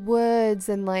cabin in the woods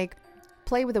and like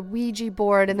play with a Ouija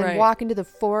board and then walk into the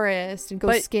forest and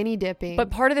go skinny dipping.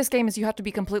 But part of this game is you have to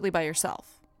be completely by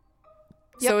yourself.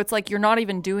 Yep. So it's like you're not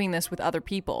even doing this with other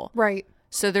people. Right.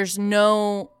 So there's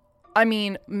no... I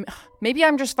mean, maybe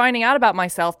I'm just finding out about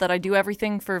myself that I do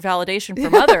everything for validation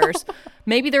from others.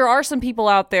 Maybe there are some people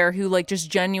out there who like just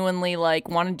genuinely like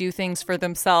want to do things for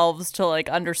themselves to like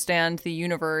understand the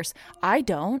universe. I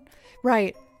don't.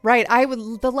 Right.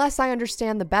 The less I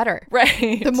understand, the better.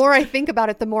 Right. The more I think about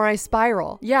it, the more I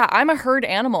spiral. Yeah, I'm a herd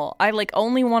animal. I like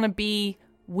only want to be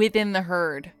within the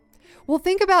herd. Well,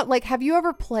 think about like, have you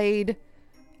ever played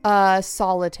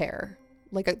Solitaire?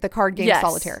 Like the card game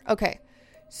Solitaire? Okay.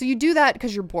 So you do that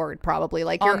because you're bored, probably.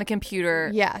 Like on the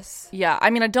computer. Yes. Yeah. I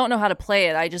mean, I don't know how to play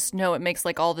it. I just know it makes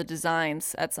like all the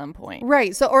designs at some point.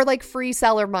 Right. So, or like Free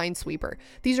Cell or Minesweeper.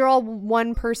 These are all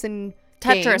one-person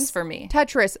Tetris games. For me.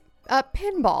 Tetris.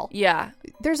 Pinball. Yeah.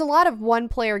 There's a lot of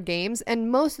one-player games, and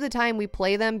most of the time we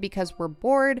play them because we're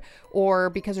bored or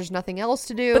because there's nothing else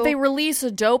to do. But they release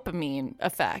a dopamine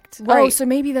effect. Right. Oh, so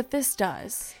maybe this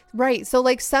does. Right. So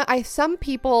like some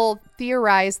people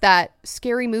theorize that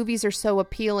scary movies are so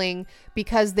appealing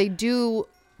because they do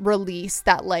release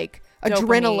that like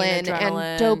adrenaline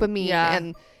and dopamine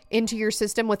and into your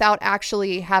system without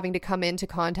actually having to come into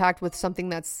contact with something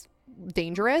that's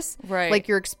dangerous. Right. Like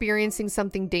you're experiencing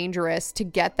something dangerous to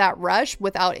get that rush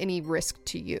without any risk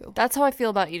to you. That's how I feel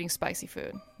about eating spicy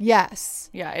food.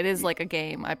 Yes. Yeah, it is like a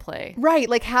game I play. Right.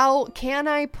 Like how can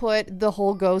I put the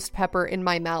whole ghost pepper in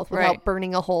my mouth without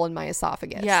burning a hole in my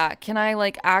esophagus? Yeah. Can I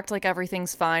like act like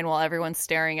everything's fine while everyone's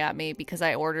staring at me because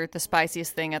I ordered the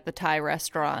spiciest thing at the Thai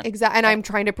restaurant? Exactly. And I'm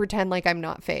trying to pretend like I'm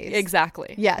not fazed.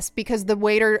 Exactly. Yes, because the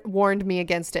waiter warned me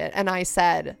against it and I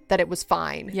said that it was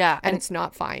fine. Yeah. And it's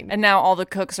not fine. And now all the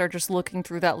cooks are just looking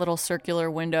through that little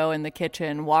circular window in the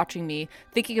kitchen, watching me,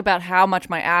 thinking about how much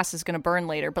my ass is going to burn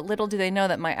later. But little do they know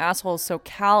that my asshole is so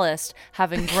calloused,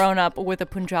 having grown up with a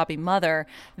Punjabi mother,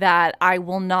 that I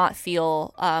will not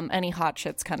feel any hot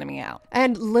shits coming out.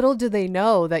 And little do they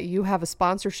know that you have a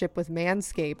sponsorship with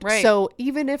Manscaped. Right. So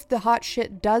even if the hot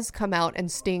shit does come out and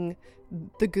sting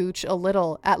the gooch a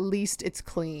little, at least it's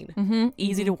clean. Mm-hmm.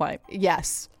 Easy to wipe.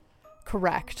 Yes.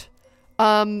 Correct.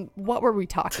 What were we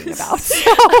talking about?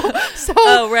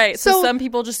 Oh, right. So some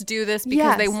people just do this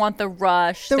because they want the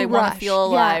rush. They want to feel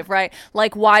alive, right?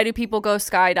 Like, why do people go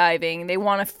skydiving? They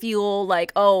want to feel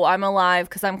like, oh, I'm alive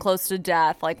because I'm close to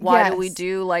death. Like, why do we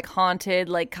do like haunted,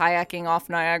 like kayaking off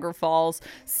Niagara Falls?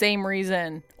 Same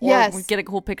reason. Or we get a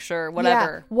cool picture,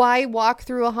 whatever. Yeah. Why walk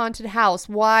through a haunted house?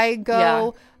 Why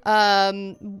go...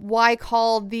 why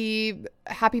call the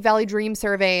Happy Valley Dream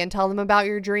Survey and tell them about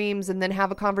your dreams and then have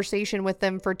a conversation with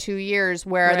them for 2 years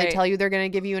where they tell you they're going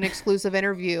to give you an exclusive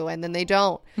interview and then they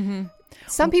don't. Mm-hmm.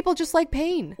 Some people just like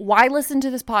pain. Why listen to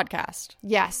this podcast?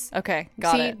 Yes. Okay,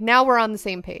 got it. See, now we're on the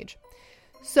same page.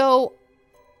 So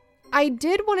I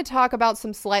did want to talk about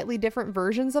some slightly different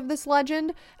versions of this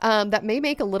legend that may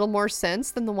make a little more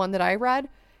sense than the one that I read.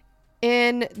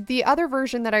 In the other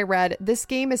version that I read, this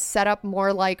game is set up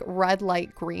more like red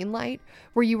light, green light,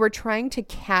 where you were trying to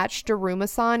catch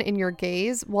Daruma-san in your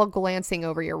gaze while glancing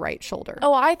over your right shoulder.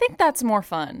 Oh, I think that's more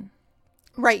fun.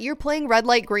 Right. You're playing red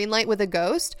light, green light with a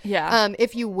ghost. Yeah.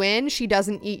 If you win, she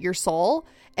doesn't eat your soul.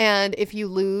 And if you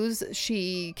lose,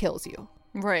 she kills you.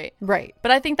 Right. Right.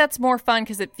 But I think that's more fun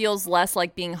because it feels less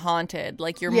like being haunted.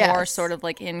 Like you're more sort of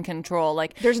like in control.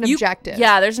 Like there's an objective.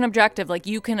 Yeah, there's an objective. Like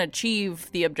you can achieve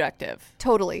the objective.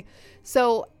 Totally.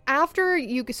 So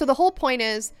so the whole point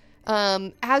is,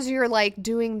 as you're like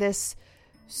doing this,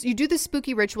 you do this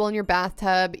spooky ritual in your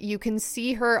bathtub. You can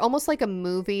see her almost like a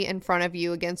movie in front of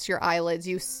you against your eyelids.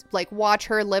 You like watch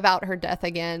her live out her death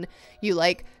again. You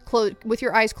like with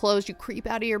your eyes closed, you creep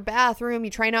out of your bathroom. You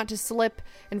try not to slip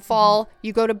and fall.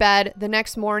 You go to bed. The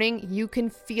next morning, you can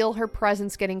feel her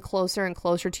presence getting closer and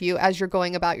closer to you as you're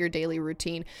going about your daily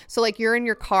routine. So like you're in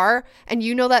your car and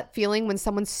you know that feeling when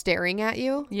someone's staring at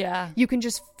you? Yeah. You can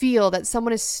just feel that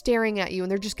someone is staring at you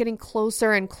and they're just getting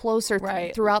closer and closer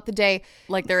throughout the day.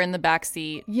 Like they're in the back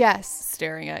seat. Yes.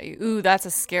 Staring at you. Ooh, that's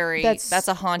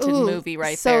a haunted movie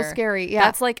right there. So scary. Yeah.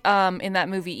 That's like in that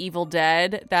movie Evil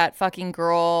Dead, that fucking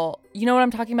girl. You know what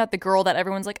I'm talking about? The girl that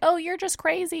everyone's like, oh, you're just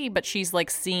crazy. But she's like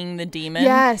seeing the demon.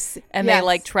 Yes. And they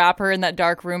like trap her in that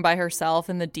dark room by herself.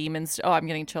 And the demons, I'm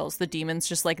getting chills. The demon's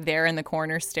just like there in the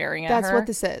corner staring at her. That's what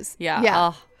this is. Yeah.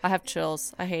 Yeah. Oh, I have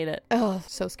chills. I hate it. Oh,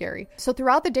 so scary. So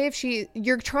throughout the day,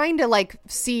 you're trying to like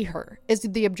see her is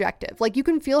the objective. Like you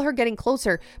can feel her getting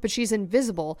closer, but she's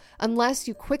invisible unless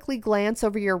you quickly glance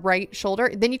over your right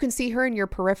shoulder. Then you can see her in your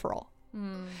peripheral.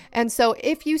 And so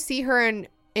if you see her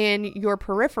in your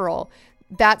peripheral,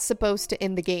 that's supposed to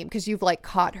end the game because you've like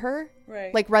caught her,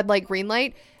 right? Like red light, green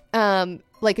light.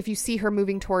 Like if you see her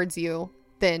moving towards you,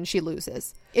 then she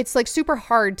loses. It's like super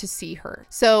hard to see her.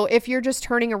 So if you're just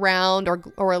turning around or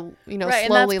right, slowly and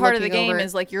that's part of the game over,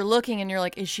 is like you're looking and you're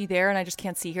like, is she there? And I just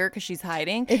can't see her because she's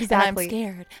hiding. Exactly.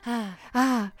 And I'm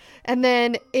scared. And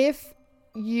then if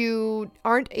you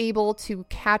aren't able to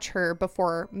catch her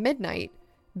before midnight,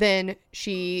 then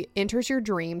she enters your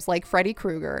dreams like Freddy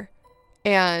Krueger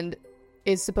and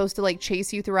is supposed to like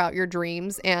chase you throughout your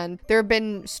dreams. And there have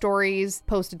been stories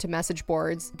posted to message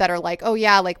boards that are like, oh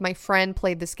yeah, like my friend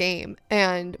played this game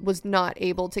and was not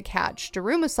able to catch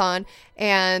Daruma-san,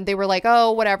 and they were like,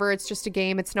 oh whatever, it's just a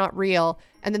game, it's not real.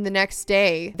 And then the next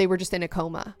day they were just in a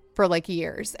coma for like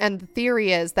years. And the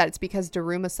theory is that it's because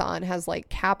Daruma-san has like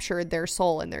captured their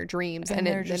soul in their dreams and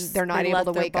they're not able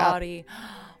to wake up.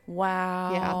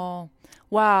 Wow. Yeah.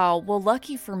 Wow. Well,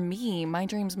 lucky for me, my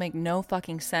dreams make no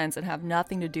fucking sense and have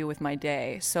nothing to do with my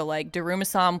day. So, like,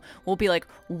 Daruma-san will be like,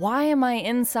 why am I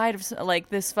inside of, like,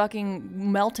 this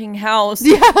fucking melting house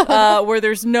where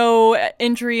there's no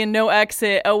entry and no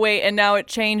exit? Oh, wait, and now it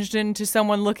changed into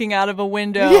someone looking out of a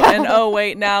window. Yeah. And, oh,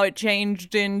 wait, now it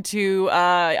changed into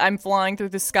I'm flying through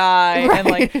the sky. Right.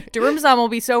 And, like, Daruma-san will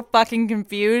be so fucking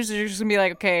confused. You're just going to be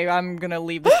like, okay, I'm going to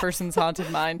leave this person's haunted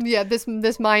mind. Yeah, this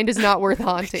mind is not worth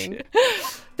haunting.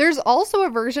 There's also a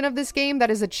version of this game that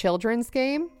is a children's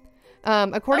game.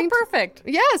 Perfect.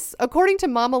 Yes. According to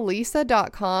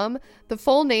mamalisa.com, the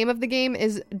full name of the game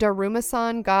is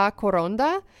Daruma-san ga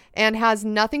Koronda and has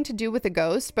nothing to do with a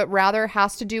ghost, but rather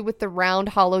has to do with the round,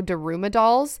 hollow Daruma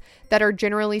dolls that are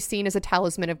generally seen as a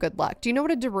talisman of good luck. Do you know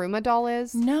what a Daruma doll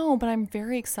is? No, but I'm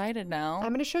very excited now. I'm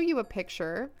going to show you a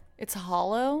picture. It's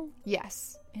hollow?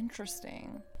 Yes.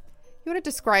 Interesting. You want to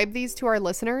describe these to our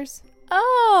listeners?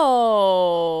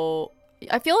 Oh,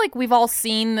 I feel like we've all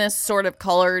seen this sort of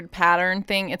colored pattern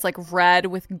thing. It's like red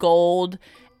with gold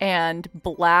and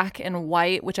black and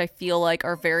white, which I feel like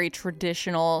are very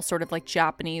traditional sort of like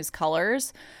Japanese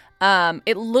colors.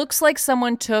 It looks like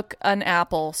someone took an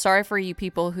apple. Sorry for you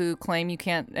people who claim you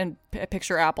can't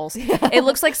picture apples. It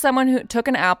looks like someone who took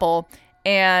an apple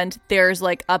and there's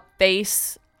like a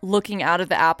face looking out of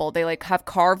the apple. They like have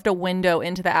carved a window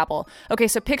into the apple. Okay,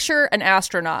 so picture an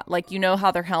astronaut. Like, you know how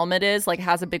their helmet is, like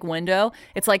has a big window.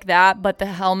 It's like that, but the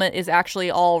helmet is actually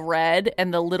all red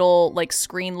and the little like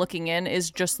screen looking in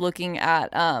is just looking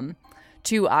at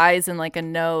two eyes and like a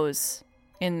nose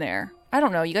in there. I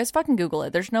don't know. You guys fucking Google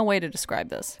it. There's no way to describe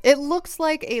this. It looks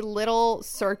like a little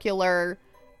circular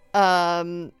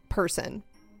person.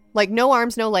 Like no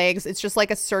arms, no legs. It's just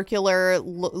like a circular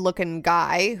looking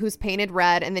guy who's painted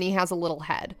red, and then he has a little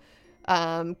head.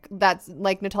 That's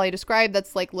like Natalia described.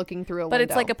 That's like looking through a window. But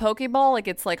it's like a Pokeball. Like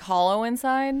it's like hollow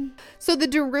inside. So the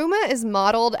Daruma is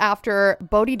modeled after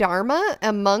Bodhidharma,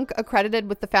 a monk accredited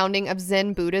with the founding of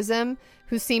Zen Buddhism,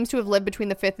 who seems to have lived between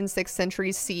the 5th and 6th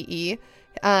centuries CE.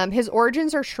 His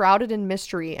origins are shrouded in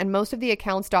mystery, and most of the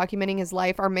accounts documenting his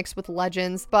life are mixed with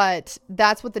legends, but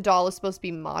that's what the doll is supposed to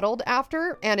be modeled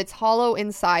after, and it's hollow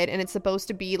inside, and it's supposed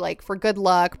to be like for good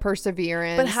luck,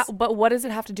 perseverance. But what does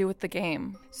it have to do with the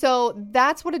game? So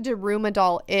that's what a Daruma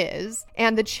doll is,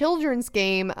 and the children's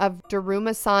game of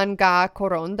Daruma-san ga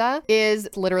Koronda is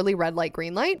literally red light,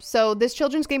 green light. So this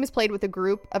children's game is played with a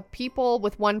group of people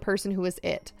with one person who is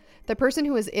it. The person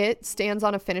who is it stands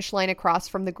on a finish line across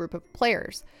from the group of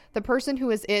players. The person who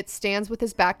is it stands with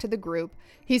his back to the group.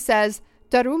 He says,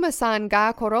 Daruma-san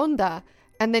ga Koronda,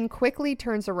 and then quickly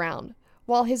turns around.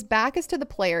 While his back is to the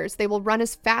players, they will run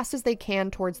as fast as they can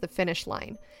towards the finish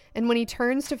line. And when he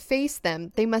turns to face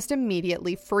them, they must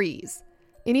immediately freeze.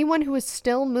 Anyone who is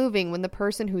still moving when the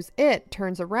person who's it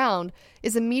turns around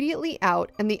is immediately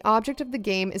out, and the object of the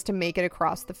game is to make it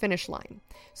across the finish line.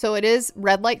 So it is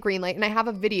red light, green light, and I have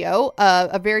a video,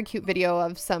 a very cute video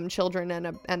of some children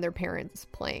and their parents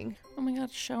playing. Oh my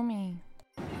god, show me.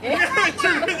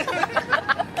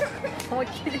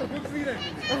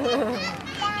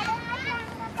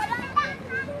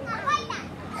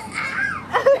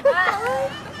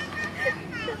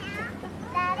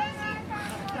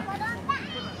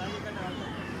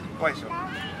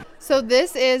 So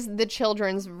this is the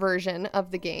children's version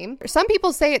of the game. Some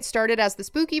people say it started as the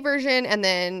spooky version and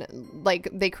then like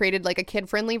they created like a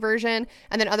kid-friendly version,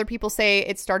 and then other people say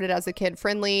it started as a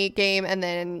kid-friendly game and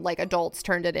then like adults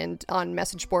turned it in on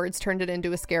message boards, turned it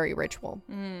into a scary ritual.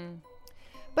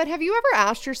 But have you ever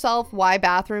asked yourself why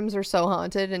bathrooms are so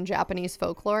haunted in Japanese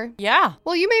folklore? Yeah.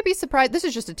 Well, you may be surprised. This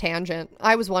is just a tangent.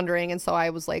 I was wondering, and so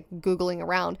I was like Googling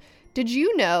around. Did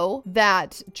you know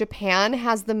that Japan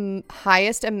has the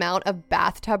highest amount of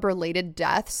bathtub-related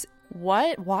deaths?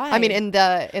 What? Why? I mean, in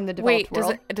the developed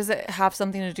world. Does it have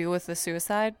something to do with the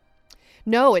suicide?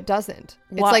 No, it doesn't.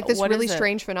 It's like this what really is it?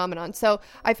 strange phenomenon. So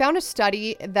I found a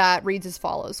study that reads as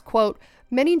follows, quote,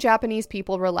 many Japanese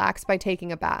people relax by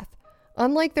taking a bath.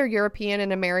 Unlike their European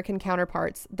and American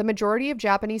counterparts, the majority of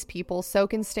Japanese people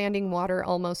soak in standing water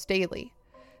almost daily.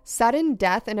 Sudden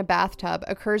death in a bathtub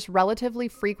occurs relatively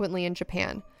frequently in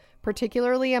Japan,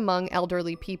 particularly among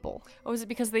elderly people. Oh, is it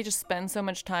because they just spend so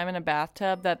much time in a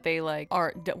bathtub that they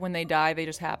when they die, they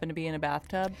just happen to be in a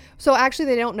bathtub? So actually,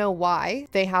 they don't know why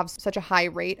they have such a high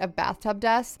rate of bathtub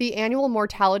deaths. The annual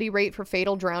mortality rate for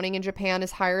fatal drowning in Japan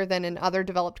is higher than in other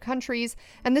developed countries,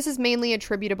 and this is mainly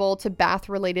attributable to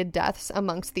bath-related deaths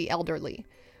amongst the elderly.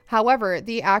 However,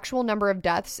 the actual number of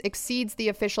deaths exceeds the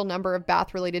official number of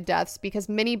bath-related deaths because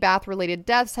many bath-related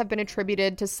deaths have been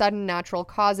attributed to sudden natural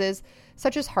causes,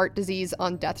 such as heart disease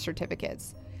on death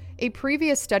certificates. A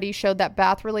previous study showed that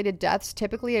bath-related deaths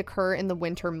typically occur in the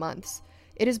winter months.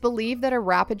 It is believed that a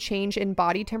rapid change in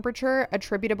body temperature,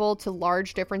 attributable to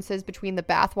large differences between the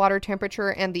bathwater temperature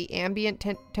and the ambient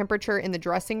temperature in the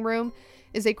dressing room,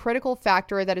 is a critical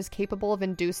factor that is capable of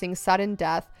inducing sudden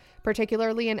death,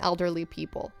 particularly in elderly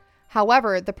people.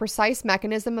 However, the precise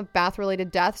mechanism of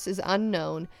bath-related deaths is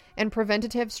unknown, and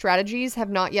preventative strategies have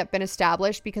not yet been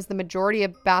established because the majority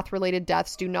of bath-related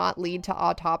deaths do not lead to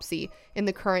autopsy in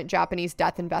the current Japanese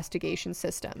death investigation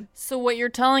system. So what you're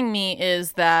telling me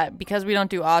is that because we don't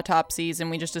do autopsies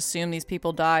and we just assume these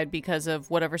people died because of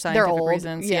whatever scientific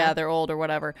reasons, they're old or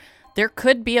whatever, there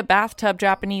could be a bathtub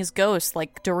Japanese ghost.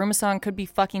 Like, Daruma-san could be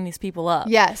fucking these people up.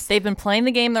 Yes. They've been playing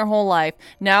the game their whole life.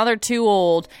 Now they're too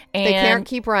old. And they can't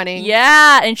keep running.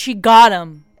 Yeah, and she got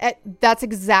them. That's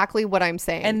exactly what I'm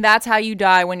saying. And that's how you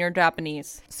die when you're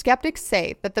Japanese. Skeptics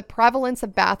say that the prevalence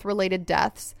of bath-related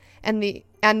deaths and the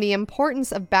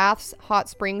importance of baths, hot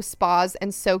springs, spas,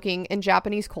 and soaking in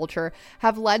Japanese culture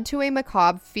have led to a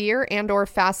macabre fear and or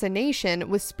fascination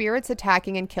with spirits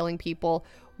attacking and killing people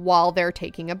while they're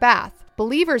taking a bath.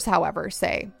 Believers, however,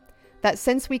 say that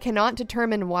since we cannot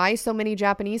determine why so many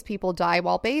Japanese people die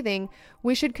while bathing,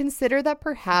 we should consider that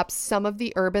perhaps some of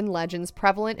the urban legends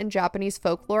prevalent in Japanese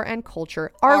folklore and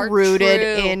culture are rooted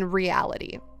true. In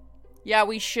reality. Yeah,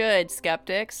 we should,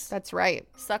 skeptics. That's right.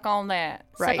 Suck on that.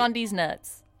 Right. Suck on these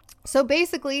nuts. So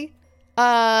basically,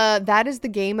 that is the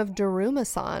game of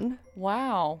Daruma-san.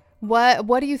 Wow.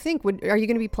 What do you think? Are you going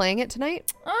to be playing it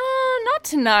tonight? Not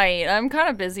tonight. I'm kind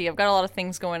of busy. I've got a lot of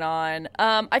things going on.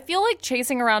 I feel like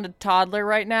chasing around a toddler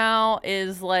right now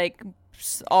is like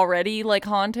already like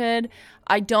haunted.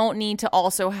 I don't need to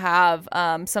also have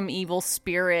some evil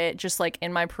spirit just like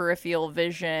in my peripheral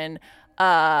vision,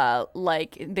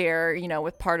 like there,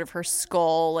 with part of her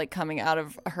skull like coming out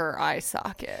of her eye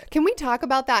socket. Can we talk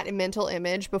about that mental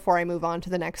image before I move on to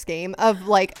the next game of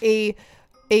like a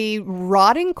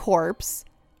rotting corpse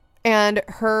and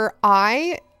her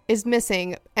eye is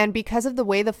missing, and because of the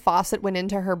way the faucet went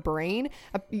into her brain,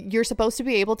 you're supposed to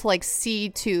be able to like see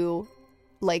to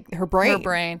like her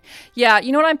brain. Yeah,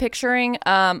 you know what I'm picturing?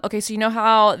 Okay, so you know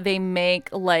how they make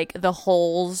like the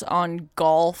holes on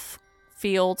golf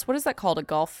fields? What is that called? A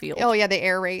golf field? Oh yeah, they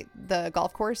aerate the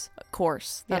golf course.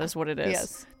 That is what it is.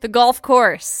 Yes. The golf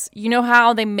course. You know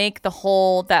how they make the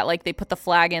hole that like they put the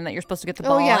flag in that you're supposed to get the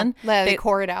ball in? They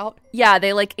core it out. Yeah,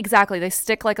 they like exactly. They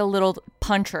stick like a little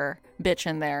puncher bitch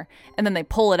in there and then they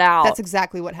pull it out. That's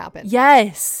exactly what happened.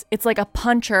 Yes. It's like a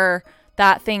puncher.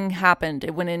 That thing happened.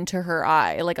 It went into her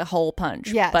eye, like a hole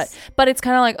punch. Yes. But it's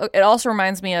kind of like, it also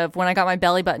reminds me of when I got my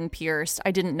belly button pierced.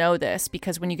 I didn't know this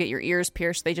because when you get your ears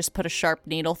pierced, they just put a sharp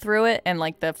needle through it and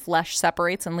like the flesh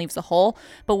separates and leaves a hole.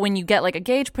 But when you get like a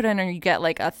gauge put in or you get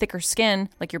like a thicker skin,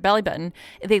 like your belly button,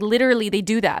 they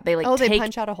do that. They like they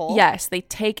punch out a hole? Yes. They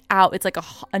take out, it's like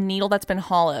a needle that's been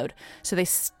hollowed. So they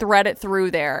thread it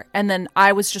through there. And then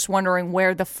I was just wondering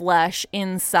where the flesh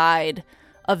inside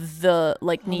of the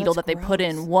like needle that they put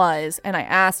in was, and I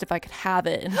asked if I could have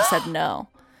it and he said no.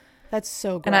 That's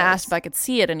so gross. And I asked if I could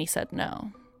see it and he said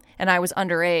no. And I was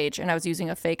underage and I was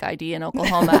using a fake ID in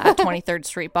Oklahoma at 23rd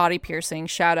Street Body Piercing.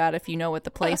 Shout out if you know what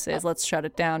the place is. Let's shut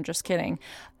it down. Just kidding.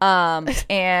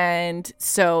 And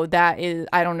so that is,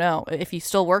 I don't know if you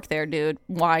still work there, dude.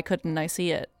 Why couldn't I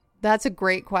see it? That's a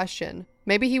great question.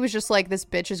 Maybe he was just like, this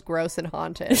bitch is gross and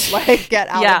haunted. Like, get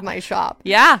out of my shop.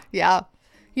 Yeah. Yeah.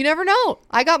 You never know.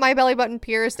 I got my belly button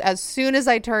pierced as soon as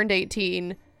I turned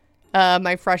 18,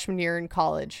 my freshman year in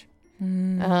college.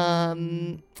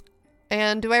 And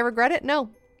do I regret it? No,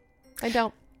 I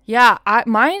don't. Yeah,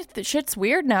 my shit's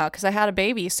weird now because I had a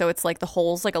baby, so it's like the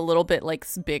hole's like a little bit like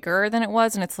bigger than it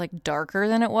was, and it's like darker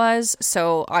than it was.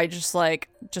 So I just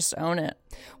own it.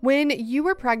 When you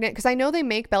were pregnant, because I know they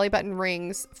make belly button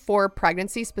rings for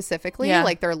pregnancy specifically,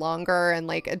 like they're longer and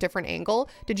like a different angle.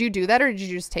 Did you do that or did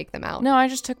you just take them out? No, I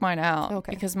just took mine out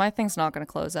because my thing's not going to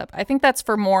close up. I think that's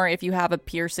for more if you have a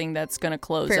piercing that's going to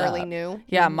close up. Fairly new.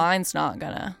 Yeah, mine's not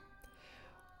gonna.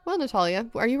 Well, Natalia,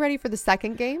 are you ready for the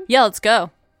second game? Yeah, let's go.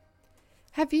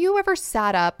 Have you ever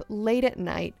sat up late at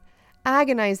night,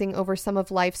 agonizing over some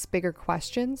of life's bigger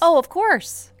questions? Oh, of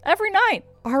course. Every night.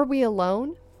 Are we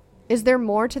alone? Is there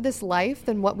more to this life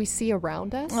than what we see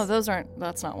around us? Oh,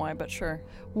 that's not why, but sure.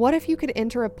 What if you could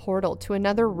enter a portal to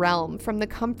another realm from the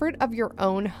comfort of your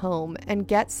own home and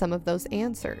get some of those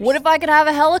answers? What if I could have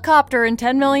a helicopter and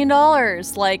 $10 million?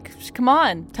 Like, come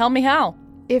on, tell me how.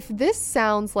 If this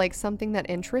sounds like something that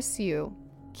interests you,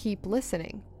 keep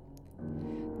listening.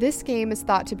 This game is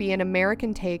thought to be an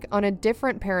American take on a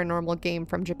different paranormal game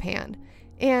from Japan.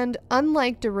 And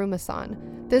unlike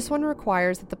Daruma-san, this one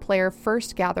requires that the player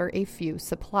first gather a few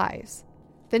supplies.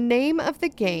 The name of the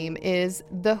game is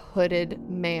The Hooded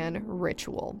Man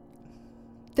Ritual.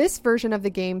 This version of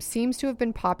the game seems to have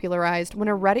been popularized when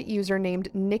a Reddit user named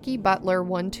Nikki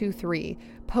Butler123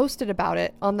 posted about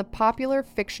it on the popular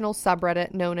fictional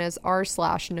subreddit known as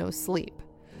r/nosleep.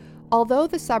 Although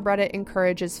the subreddit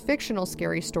encourages fictional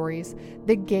scary stories,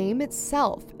 the game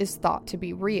itself is thought to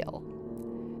be real.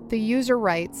 The user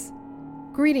writes,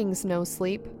 "Greetings, No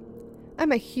Sleep.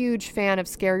 I'm a huge fan of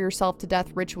scare yourself to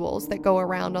death rituals that go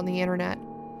around on the internet.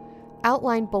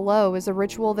 Outlined below is a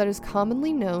ritual that is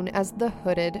commonly known as the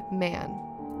Hooded Man.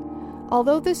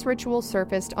 Although this ritual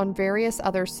surfaced on various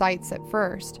other sites at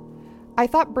first, I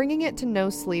thought bringing it to No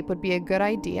Sleep would be a good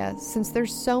idea since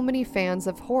there's so many fans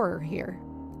of horror here.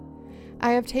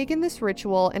 I have taken this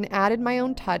ritual and added my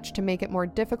own touch to make it more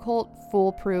difficult,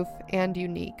 foolproof, and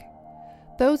unique.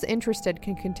 Those interested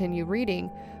can continue reading,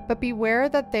 but beware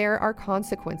that there are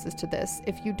consequences to this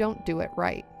if you don't do it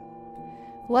right.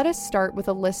 Let us start with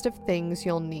a list of things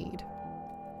you'll need.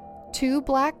 2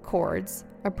 black cords,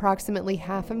 approximately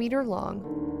half a meter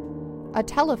long. A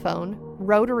telephone,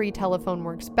 rotary telephone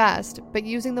works best, but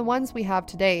using the ones we have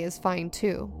today is fine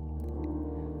too.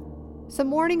 Some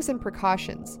warnings and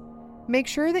precautions. Make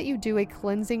sure that you do a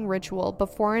cleansing ritual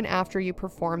before and after you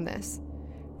perform this.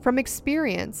 From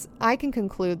experience, I can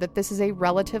conclude that this is a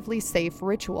relatively safe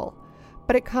ritual,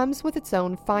 but it comes with its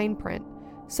own fine print,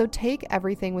 so take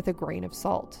everything with a grain of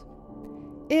salt.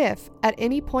 If, at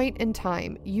any point in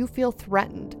time, you feel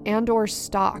threatened and/or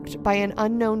stalked by an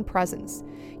unknown presence,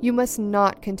 you must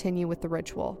not continue with the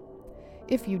ritual.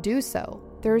 If you do so,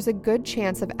 there is a good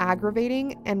chance of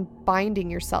aggravating and binding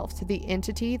yourself to the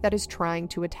entity that is trying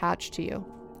to attach to you.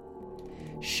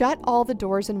 Shut all the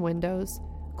doors and windows,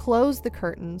 close the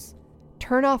curtains,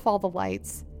 turn off all the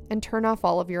lights, and turn off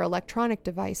all of your electronic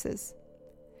devices.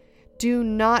 Do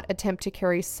not attempt to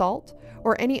carry salt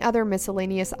or any other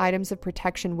miscellaneous items of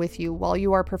protection with you while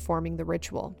you are performing the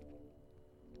ritual.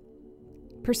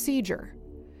 Procedure.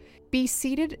 Be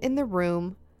seated in the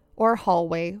room or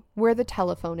hallway where the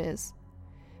telephone is.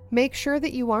 Make sure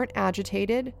that you aren't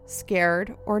agitated,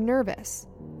 scared, or nervous.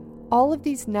 All of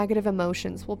these negative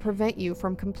emotions will prevent you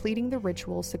from completing the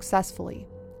ritual successfully.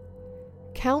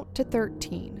 Count to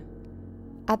 13.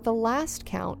 At the last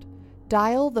count,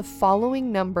 dial the following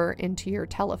number into your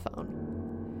telephone: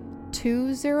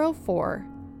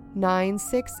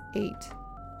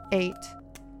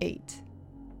 204-968-88.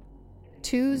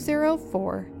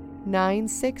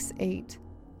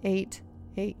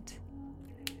 204-968-88.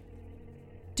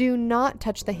 Do not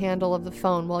touch the handle of the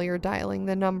phone while you're dialing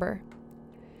the number.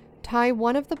 Tie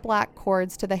one of the black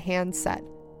cords to the handset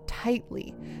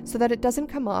tightly so that it doesn't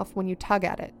come off when you tug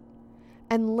at it,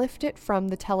 and lift it from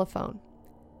the telephone.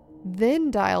 Then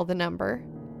dial the number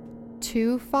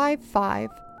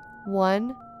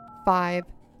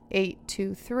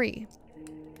 255-15823.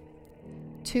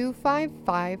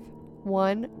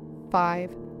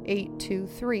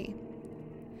 255-15823.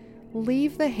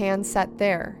 Leave the handset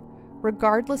there,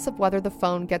 regardless of whether the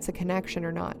phone gets a connection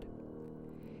or not.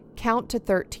 Count to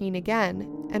 13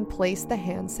 again and place the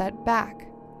handset back.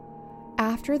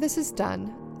 After this is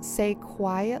done, say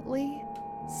quietly,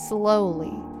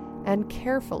 slowly, and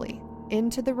carefully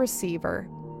into the receiver,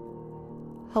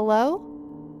 "Hello?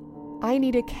 I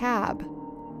need a cab."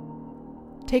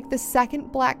 Take the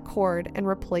second black cord and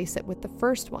replace it with the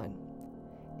first one.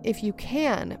 If you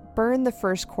can, burn the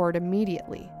first cord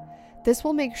immediately. This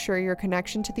will make sure your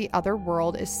connection to the other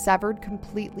world is severed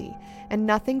completely, and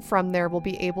nothing from there will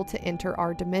be able to enter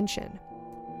our dimension.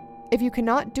 If you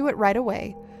cannot do it right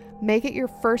away, make it your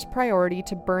first priority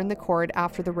to burn the cord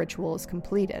after the ritual is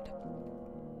completed.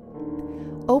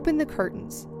 Open the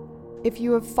curtains. If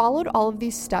you have followed all of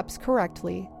these steps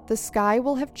correctly, the sky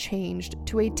will have changed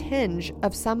to a tinge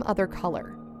of some other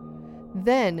color.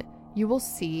 Then you will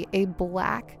see a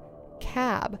black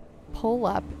cab pull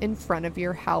up in front of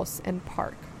your house and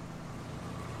park.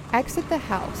 Exit the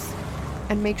house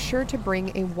and make sure to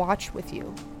bring a watch with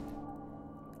you.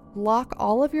 Lock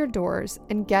all of your doors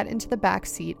and get into the back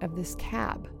seat of this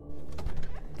cab.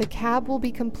 The cab will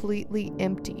be completely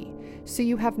empty, so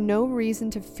you have no reason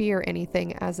to fear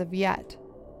anything as of yet.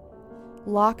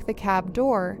 Lock the cab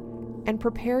door and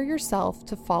prepare yourself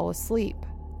to fall asleep.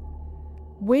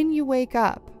 When you wake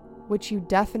up, which you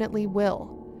definitely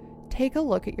will, take a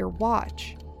look at your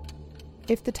watch.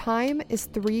 If the time is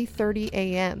 3:30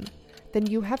 a.m., then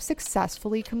you have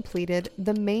successfully completed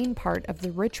the main part of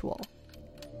the ritual.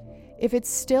 If it's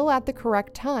still at the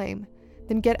correct time,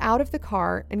 then get out of the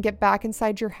car and get back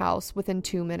inside your house within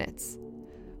 2 minutes.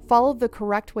 Follow the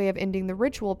correct way of ending the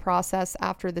ritual process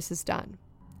after this is done.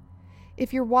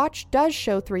 If your watch does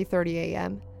show 3:30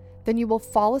 a.m., then you will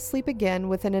fall asleep again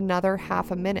within another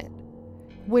half a minute.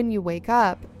 When you wake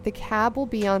up, the cab will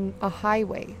be on a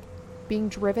highway, being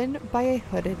driven by a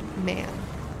hooded man.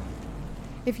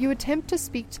 If you attempt to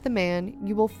speak to the man,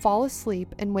 you will fall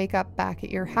asleep and wake up back at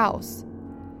your house.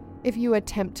 If you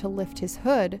attempt to lift his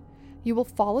hood, you will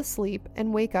fall asleep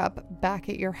and wake up back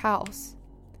at your house.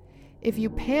 If you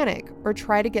panic or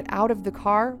try to get out of the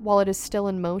car while it is still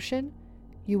in motion,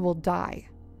 you will die.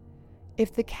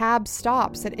 If the cab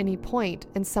stops at any point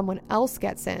and someone else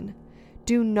gets in,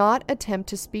 do not attempt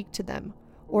to speak to them,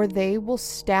 or they will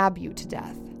stab you to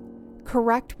death.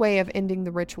 Correct way of ending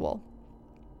the ritual.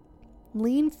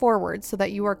 Lean forward so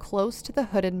that you are close to the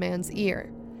hooded man's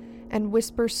ear, and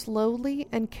whisper slowly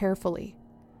and carefully,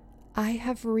 "I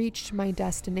have reached my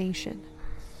destination."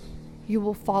 You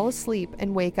will fall asleep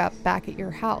and wake up back at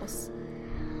your house.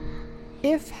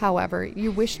 If, however,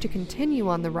 you wish to continue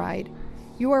on the ride,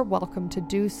 you are welcome to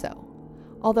do so,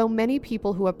 although many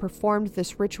people who have performed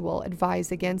this ritual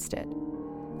advise against it.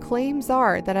 Claims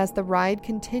are that as the ride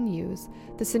continues,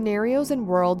 the scenarios and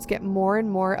worlds get more and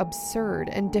more absurd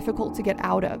and difficult to get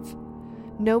out of.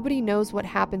 Nobody knows what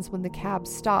happens when the cab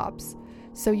stops,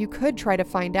 so you could try to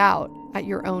find out at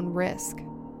your own risk.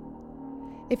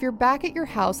 If you're back at your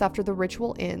house after the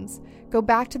ritual ends, go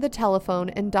back to the telephone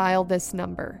and dial this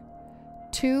number,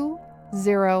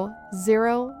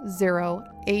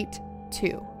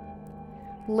 200082.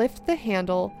 Lift the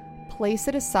handle, place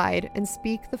it aside, and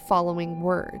speak the following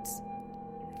words.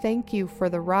 "Thank you for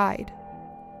the ride."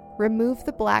 Remove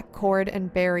the black cord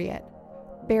and bury it.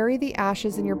 Bury the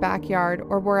ashes in your backyard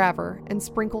or wherever and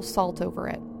sprinkle salt over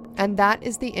it. And that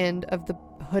is the end of the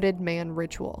hooded man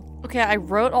ritual. Okay, I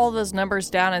wrote all those numbers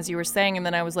down as you were saying, and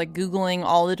then I was like Googling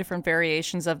all the different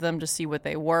variations of them to see what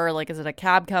they were. Like, is it a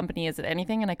cab company? Is it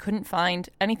anything? And I couldn't find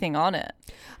anything on it.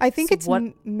 I think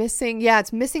missing. Yeah,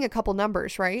 it's missing a couple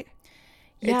numbers, right?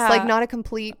 It's like not a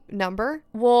complete number.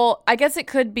 Well, I guess it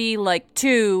could be like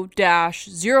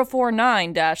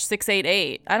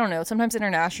 2-049-688. I don't know. Sometimes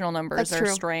international numbers are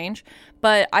strange.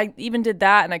 But I even did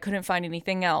that and I couldn't find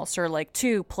anything else. Or like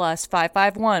 2 plus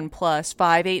 551 plus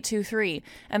 5823.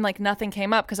 And like nothing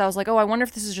came up because I was like, oh, I wonder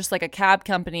if this is just like a cab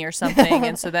company or something.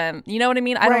 And so then, you know what I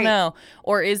mean? I don't know.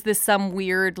 Or is this some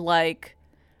weird like,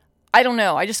 I don't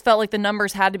know. I just felt like the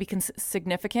numbers had to be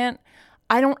significant.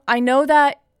 I know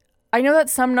that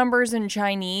some numbers in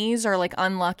Chinese are like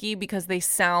unlucky because they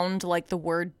sound like the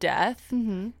word death.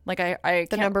 Mm-hmm. Like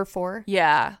the number 4.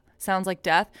 Yeah, sounds like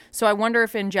death. So I wonder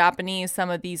if in Japanese some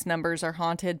of these numbers are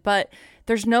haunted, but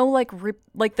there's no like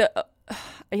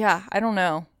yeah, I don't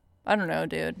know. I don't know,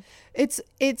 dude.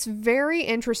 It's very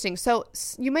interesting. So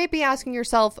you might be asking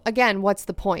yourself, again, what's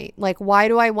the point? Like, why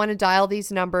do I want to dial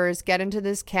these numbers, get into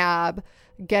this cab,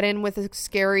 get in with a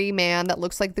scary man that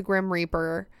looks like the Grim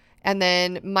Reaper, and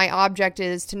then my object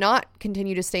is to not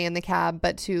continue to stay in the cab,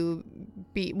 but to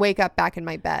wake up back in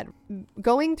my bed.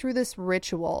 Going through this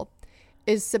ritual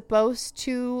is supposed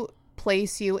to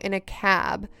place you in a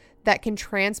cab that can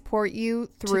transport you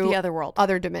through to the other world,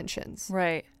 other dimensions.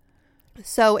 Right.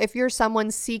 So if you're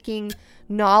someone seeking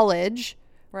knowledge,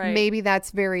 maybe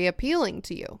that's very appealing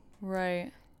to you.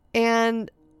 Right.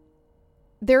 And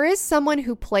there is someone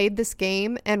who played this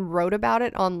game and wrote about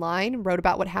it online, wrote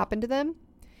about what happened to them.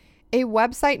 A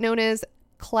website known as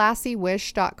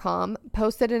classywish.com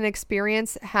posted an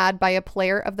experience had by a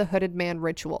player of the Hooded Man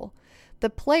ritual. The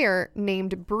player,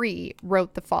 named Bree,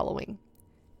 wrote the following,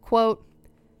 quote,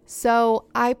 "So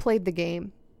I played the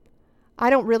game. I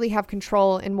don't really have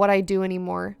control in what I do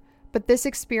anymore, but this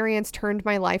experience turned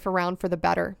my life around for the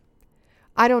better.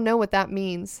 I don't know what that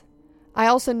means. I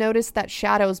also noticed that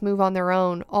shadows move on their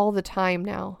own all the time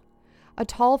now. A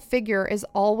tall figure is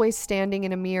always standing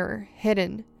in a mirror,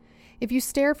 hidden. If you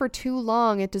stare for too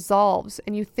long, it dissolves,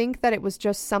 and you think that it was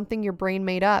just something your brain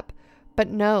made up. But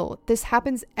no, this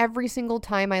happens every single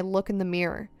time I look in the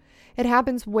mirror. It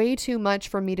happens way too much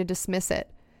for me to dismiss it.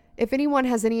 If anyone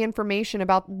has any information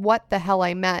about what the hell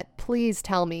I met, please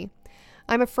tell me.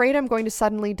 I'm afraid I'm going to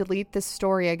suddenly delete this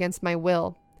story against my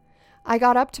will." I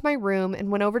got up to my room and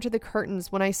went over to the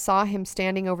curtains when I saw him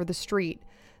standing over the street.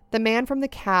 The man from the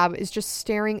cab is just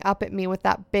staring up at me with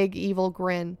that big evil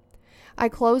grin. I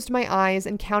closed my eyes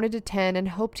and counted to 10 and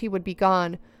hoped he would be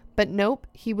gone, but nope,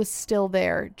 he was still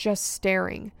there, just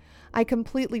staring. I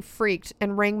completely freaked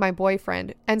and rang my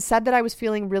boyfriend and said that I was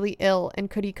feeling really ill and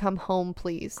could he come home,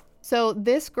 please. So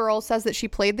this girl says that she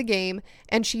played the game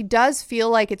and she does feel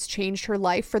like it's changed her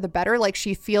life for the better. Like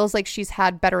she feels like she's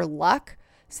had better luck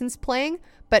since playing,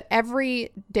 but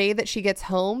every day that she gets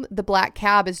home, the black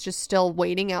cab is just still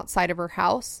waiting outside of her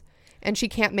house and she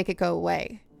can't make it go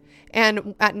away.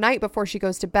 And at night before she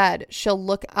goes to bed, she'll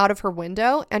look out of her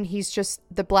window and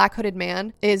the black hooded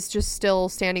man is just still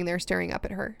standing there staring up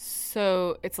at her.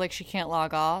 So it's like she can't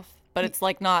log off, but it's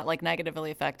like not like negatively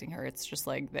affecting her. It's just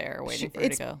like there waiting for her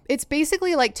to go. It's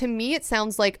basically like, to me, it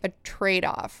sounds like a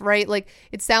trade-off, right? Like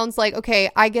it sounds like, okay,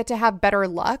 I get to have better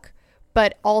luck,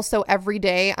 but also every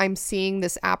day I'm seeing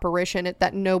this apparition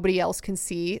that nobody else can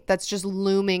see that's just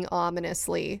looming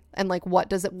ominously. And like, what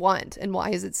does it want? And why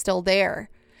is it still there?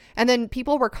 And then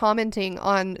people were commenting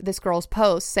on this girl's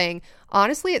post saying,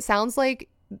 honestly, it sounds like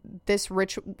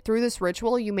through this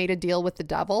ritual, you made a deal with the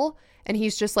devil and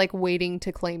he's just like waiting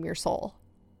to claim your soul.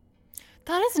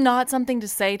 That is not something to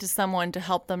say to someone to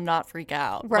help them not freak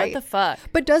out. Right. What the fuck?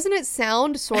 But doesn't it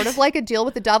sound sort of like a deal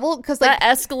with the devil? Because like, that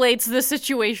escalates the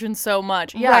situation so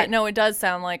much. Yeah, right. No, it does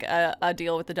sound like a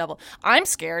deal with the devil. I'm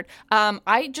scared.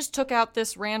 I just took out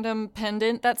this random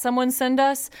pendant that someone sent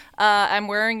us. I'm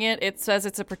wearing it. It says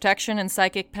it's a protection and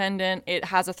psychic pendant. It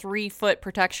has a 3-foot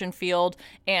protection field,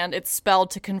 and it's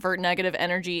spelled to convert negative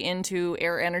energy into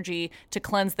air energy to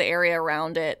cleanse the area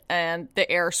around it, and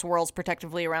the air swirls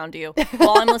protectively around you.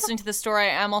 While I'm listening to the story,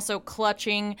 I'm also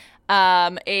clutching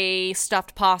a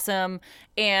stuffed possum,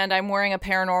 and I'm wearing a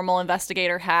paranormal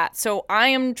investigator hat. So I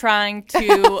am trying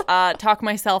to talk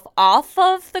myself off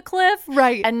of the cliff,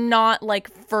 right, and not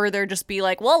like further just be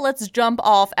like, well, let's jump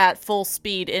off at full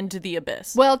speed into the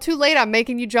abyss. Well, too late. I'm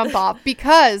making you jump off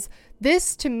because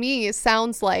this to me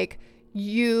sounds like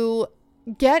you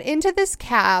get into this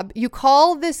cab. You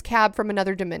call this cab from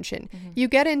another dimension. Mm-hmm. You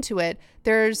get into it.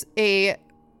 There's a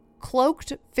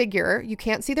cloaked figure. You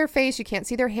can't see their face, you can't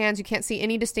see their hands, you can't see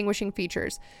any distinguishing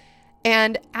features.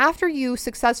 And after you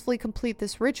successfully complete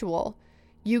this ritual,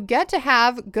 you get to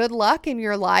have good luck in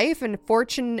your life and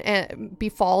fortune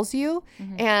befalls you,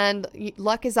 mm-hmm. and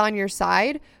luck is on your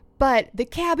side, but the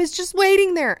cab is just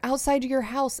waiting there outside your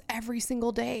house every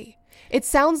single day. It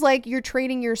sounds like you're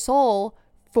trading your soul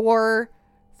for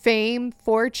fame,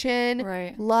 fortune,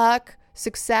 Right. luck,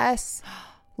 success,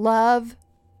 love.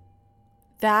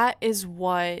 That is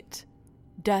what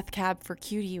Death Cab for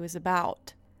Cutie was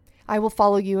about. I will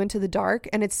follow you into the dark,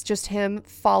 and it's just him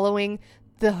following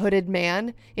the hooded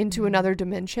man into another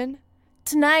dimension.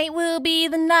 Tonight will be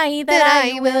the night that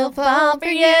I will fall for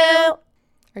you.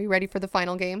 Are you ready for the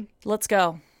final game? Let's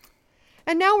go.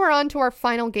 And now we're on to our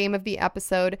final game of the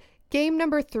episode. Game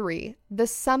number 3, The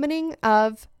Summoning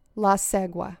of La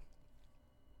Segua.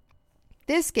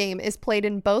 This game is played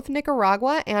in both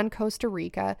Nicaragua and Costa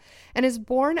Rica and is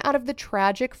born out of the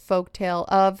tragic folktale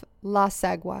of La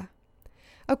Segua.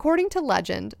 According to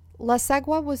legend, La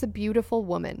Segua was a beautiful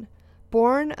woman,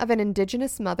 born of an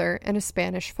indigenous mother and a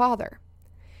Spanish father.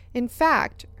 In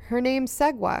fact, her name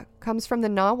Segua comes from the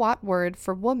Nahuatl word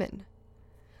for woman.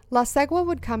 La Segua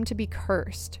would come to be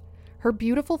cursed. Her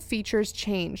beautiful features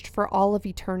changed for all of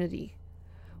eternity.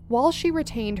 While she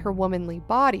retained her womanly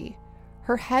body,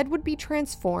 her head would be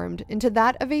transformed into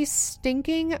that of a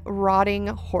stinking, rotting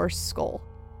horse skull.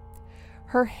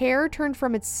 Her hair turned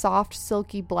from its soft,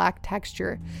 silky black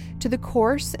texture to the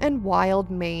coarse and wild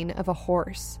mane of a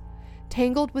horse,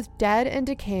 tangled with dead and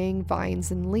decaying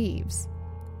vines and leaves.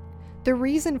 The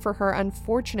reason for her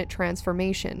unfortunate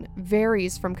transformation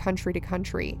varies from country to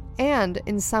country, and,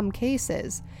 in some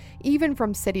cases, even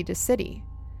from city to city.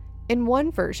 In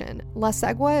one version, La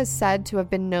Segua is said to have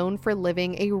been known for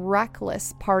living a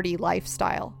reckless party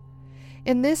lifestyle.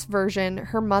 In this version,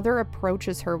 her mother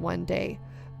approaches her one day,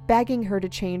 begging her to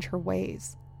change her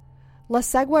ways. La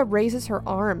Segua raises her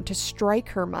arm to strike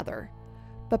her mother,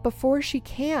 but before she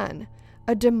can,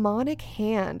 a demonic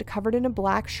hand covered in a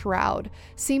black shroud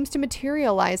seems to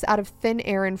materialize out of thin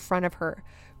air in front of her,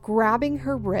 grabbing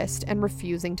her wrist and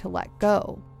refusing to let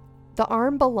go. The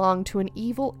arm belonged to an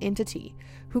evil entity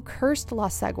who cursed La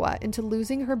Segua into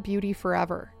losing her beauty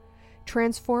forever,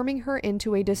 transforming her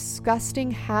into a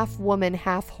disgusting half-woman,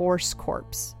 half-horse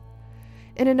corpse.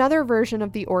 In another version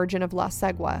of the origin of La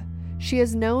Segua, she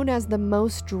is known as the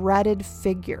most dreaded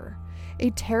figure, a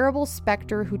terrible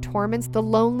specter who torments the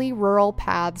lonely rural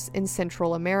paths in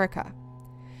Central America.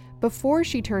 Before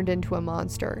she turned into a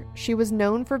monster, she was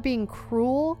known for being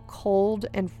cruel, cold,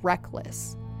 and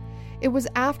reckless. It was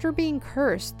after being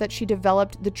cursed that she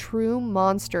developed the true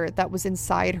monster that was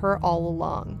inside her all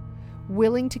along,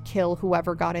 willing to kill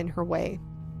whoever got in her way.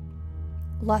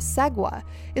 La Segua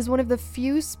is one of the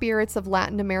few spirits of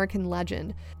Latin American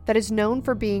legend that is known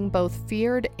for being both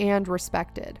feared and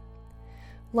respected.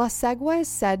 La Segua is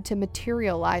said to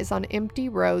materialize on empty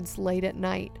roads late at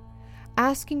night,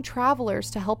 asking travelers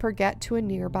to help her get to a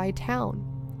nearby town.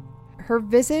 Her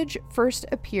visage first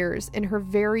appears in her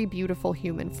very beautiful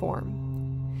human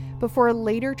form, before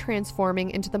later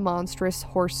transforming into the monstrous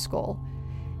horse skull,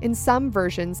 in some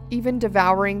versions even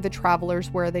devouring the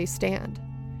travelers where they stand.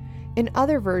 In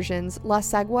other versions, La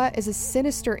Segua is a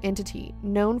sinister entity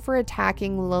known for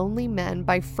attacking lonely men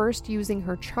by first using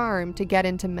her charm to get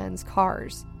into men's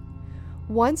cars.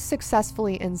 Once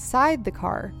successfully inside the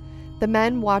car, the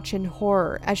men watch in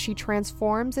horror as she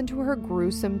transforms into her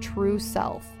gruesome true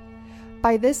self.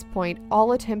 By this point,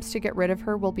 all attempts to get rid of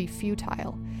her will be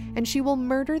futile, and she will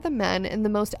murder the men in the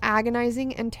most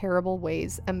agonizing and terrible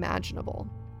ways imaginable.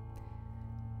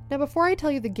 Now, before I tell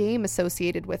you the game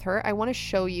associated with her, I want to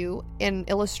show you an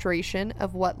illustration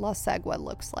of what La Segua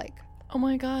looks like. Oh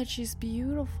my god, she's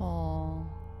beautiful.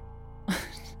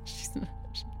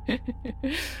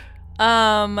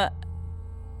 I'm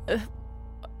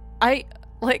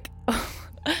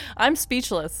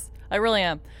speechless. I really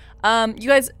am. You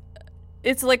guys,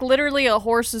 it's like literally a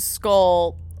horse's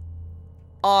skull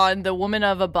on the woman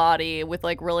of a body with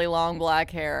like really long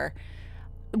black hair.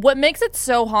 What makes it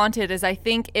so haunted is I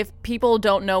think if people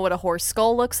don't know what a horse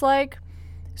skull looks like,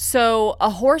 so a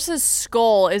horse's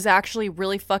skull is actually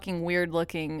really fucking weird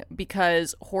looking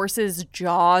because horses'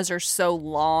 jaws are so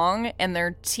long and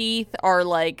their teeth are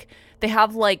like, they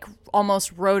have like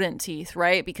almost rodent teeth,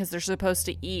 right? Because they're supposed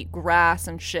to eat grass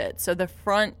and shit. So the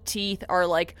front teeth are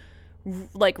like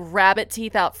rabbit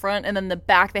teeth out front, and then the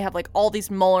back they have like all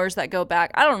these molars that go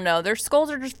back. I don't know. Their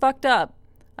skulls are just fucked up.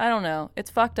 I don't know.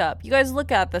 It's fucked up. You guys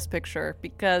look at this picture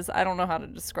because I don't know how to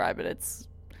describe it.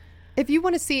 If you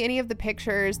want to see any of the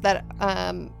pictures that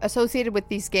associated with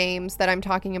these games that I'm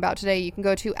talking about today, you can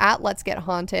go to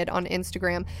 @Let'sGetHaunted on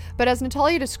Instagram. But as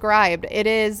Natalia described, it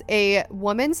is a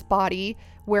woman's body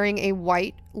wearing a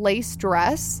white lace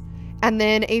dress and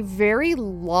then a very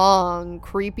long,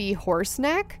 creepy horse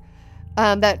neck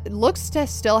that looks to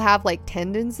still have like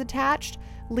tendons attached,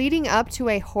 leading up to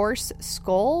a horse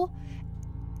skull.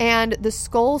 And the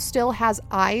skull still has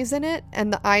eyes in it,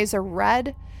 and the eyes are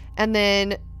red. and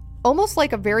then almost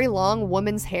like a very long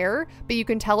woman's hair, but you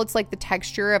can tell it's like the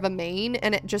texture of a mane,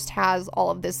 and it just has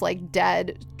all of this like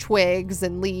dead twigs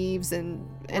and leaves and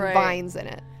Right. vines in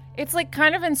it. It's like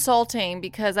kind of insulting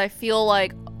because I feel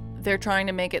like they're trying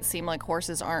to make it seem like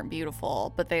horses aren't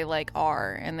beautiful, but they like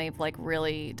are, and they've like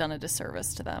really done a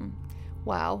disservice to them.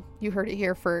 Wow, you heard it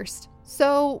here first.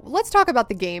 So let's talk about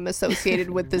the game associated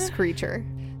with this creature.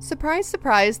 Surprise,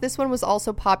 surprise, this one was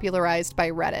also popularized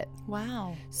by Reddit.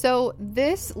 Wow. So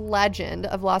this legend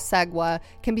of La Segua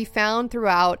can be found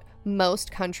throughout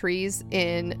most countries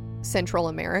in Central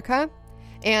America.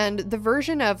 And the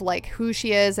version of like who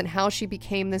she is and how she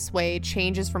became this way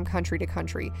changes from country to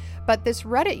country. But this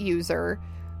Reddit user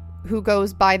who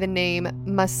goes by the name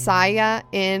Messiah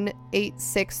in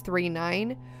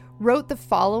 8639 wrote the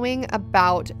following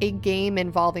about a game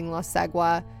involving La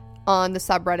Segua on the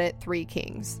subreddit 3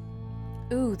 Kings.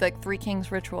 Ooh, like Three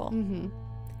Kings ritual.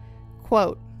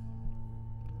 Quote,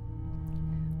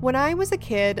 when I was a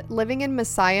kid living in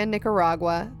Masaya,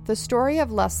 Nicaragua, the story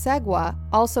of La Segua,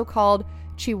 also called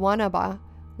Chihuanaba,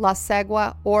 La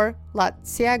Segua, or La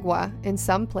Ciegua in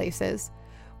some places,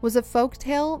 was a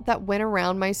folktale that went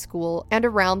around my school and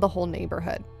around the whole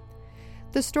neighborhood.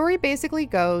 The story basically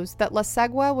goes that La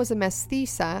Segua was a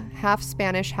mestiza, half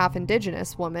Spanish, half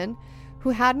indigenous woman who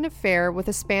had an affair with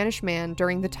a Spanish man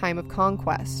during the time of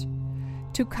conquest.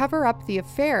 To cover up the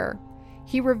affair,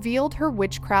 he revealed her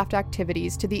witchcraft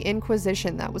activities to the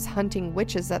Inquisition that was hunting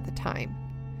witches at the time.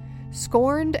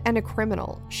 Scorned and a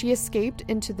criminal, she escaped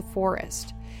into the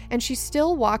forest, and she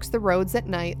still walks the roads at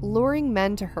night, luring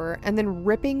men to her and then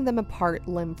ripping them apart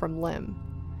limb from limb.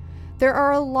 There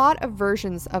are a lot of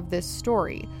versions of this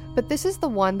story, but this is the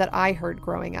one that I heard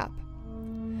growing up.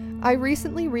 I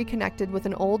recently reconnected with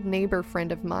an old neighbor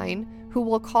friend of mine who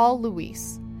we'll call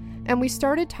Luis, and we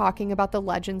started talking about the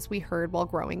legends we heard while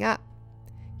growing up.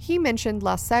 He mentioned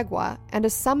La Segua and a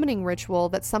summoning ritual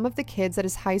that some of the kids at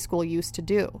his high school used to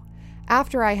do,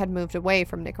 after I had moved away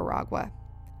from Nicaragua.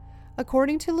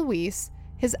 According to Luis,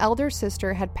 his elder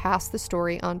sister had passed the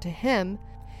story on to him.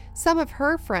 Some of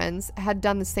her friends had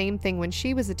done the same thing when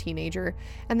she was a teenager,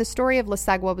 and the story of La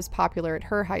Segua was popular at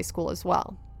her high school as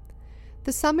well.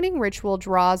 The summoning ritual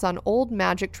draws on old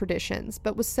magic traditions,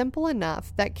 but was simple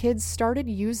enough that kids started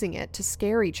using it to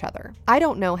scare each other. I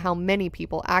don't know how many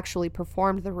people actually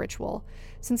performed the ritual,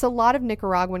 since a lot of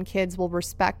Nicaraguan kids will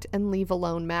respect and leave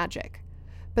alone magic.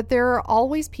 But there are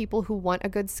always people who want a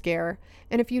good scare,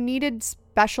 and if you needed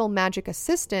special magic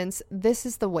assistance, this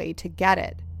is the way to get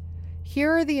it.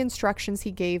 Here are the instructions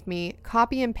he gave me,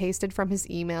 copy and pasted from his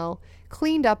email,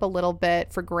 cleaned up a little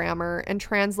bit for grammar, and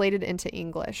translated into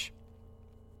English.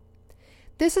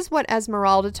 This is what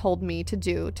Esmeralda told me to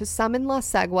do to summon La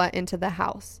Segua into the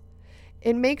house.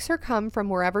 It makes her come from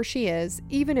wherever she is,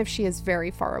 even if she is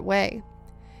very far away.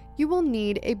 You will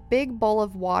need a big bowl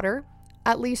of water,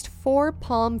 at least 4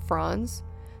 palm fronds,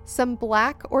 some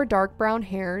black or dark brown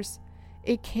hairs,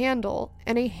 a candle,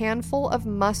 and a handful of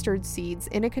mustard seeds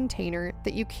in a container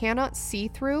that you cannot see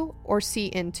through or see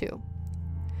into.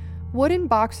 Wooden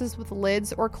boxes with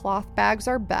lids or cloth bags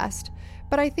are best,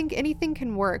 but I think anything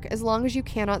can work as long as you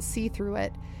cannot see through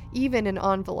it, even an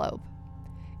envelope.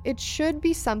 It should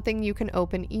be something you can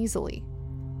open easily.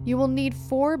 You will need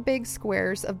 4 big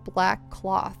squares of black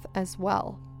cloth as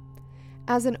well.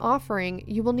 As an offering,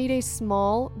 you will need a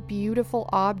small, beautiful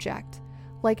object,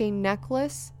 like a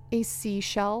necklace, a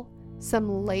seashell,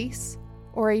 some lace,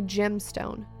 or a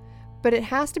gemstone, but it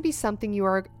has to be something you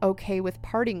are okay with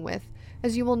parting with,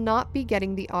 as you will not be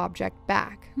getting the object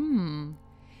back.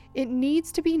 It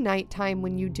needs to be nighttime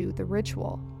when you do the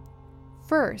ritual.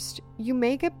 First, you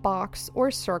make a box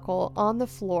or circle on the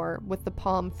floor with the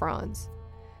palm fronds.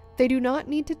 They do not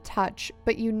need to touch,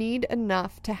 but you need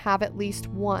enough to have at least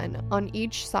one on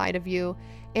each side of you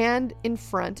and in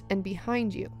front and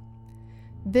behind you.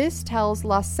 This tells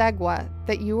La Segua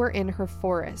that you are in her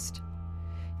forest.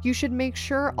 You should make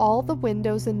sure all the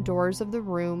windows and doors of the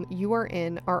room you are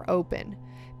in are open,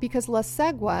 because La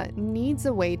Segua needs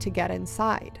a way to get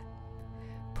inside.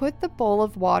 Put the bowl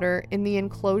of water in the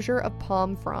enclosure of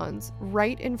palm fronds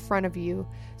right in front of you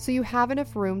so you have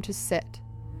enough room to sit.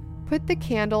 Put the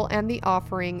candle and the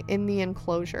offering in the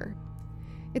enclosure.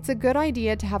 It's a good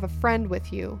idea to have a friend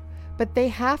with you, but they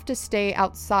have to stay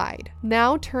outside.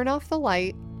 Now turn off the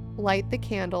light, light the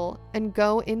candle, and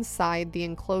go inside the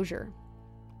enclosure.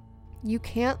 You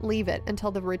can't leave it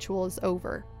until the ritual is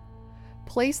over.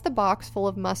 Place the box full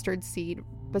of mustard seed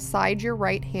beside your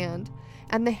right hand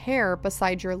and the hair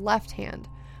beside your left hand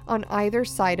on either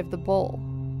side of the bowl.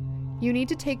 You need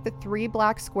to take the 3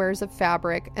 black squares of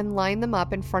fabric and line them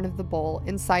up in front of the bowl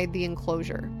inside the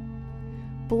enclosure.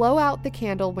 Blow out the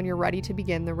candle when you're ready to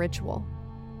begin the ritual.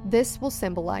 This will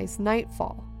symbolize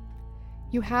nightfall.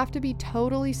 You have to be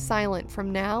totally silent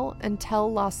from now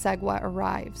until La Segua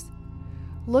arrives.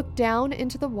 Look down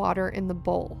into the water in the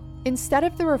bowl. Instead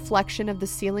of the reflection of the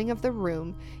ceiling of the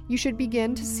room, you should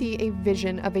begin to see a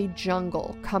vision of a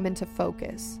jungle come into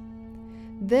focus.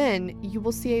 Then you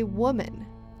will see a woman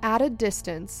at a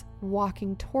distance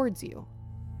walking towards you.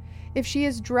 If she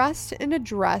is dressed in a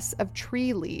dress of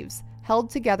tree leaves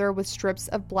held together with strips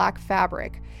of black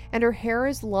fabric, and her hair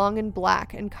is long and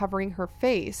black and covering her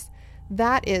face,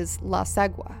 that is La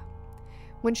Segua.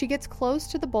 When she gets close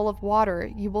to the bowl of water,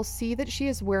 you will see that she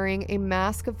is wearing a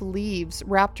mask of leaves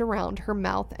wrapped around her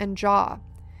mouth and jaw.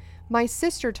 My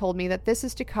sister told me that this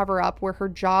is to cover up where her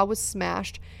jaw was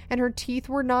smashed and her teeth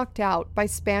were knocked out by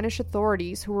Spanish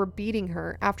authorities who were beating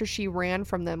her after she ran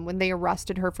from them when they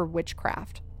arrested her for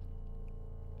witchcraft.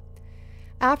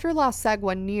 After La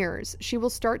Segua nears, she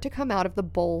will start to come out of the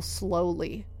bowl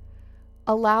slowly.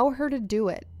 Allow her to do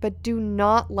it, but do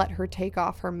not let her take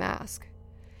off her mask.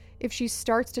 If she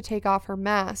starts to take off her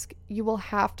mask, you will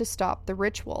have to stop the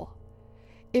ritual.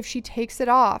 If she takes it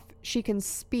off, she can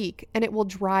speak and it will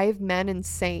drive men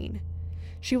insane.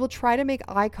 She will try to make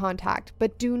eye contact,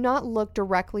 but do not look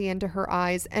directly into her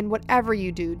eyes, and whatever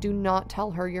you do, do not tell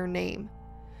her your name.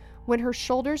 When her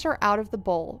shoulders are out of the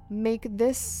bowl, make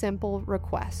this simple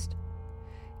request.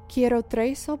 Quiero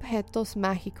 3 objetos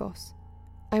mágicos.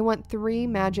 I want 3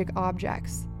 magic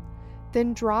objects.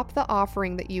 Then drop the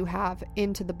offering that you have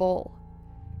into the bowl.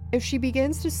 If she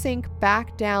begins to sink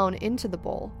back down into the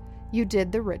bowl, you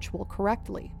did the ritual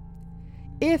correctly.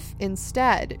 If,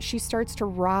 instead, she starts to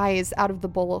rise out of the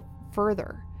bowl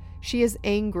further, she is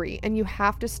angry and you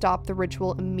have to stop the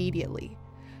ritual immediately.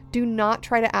 Do not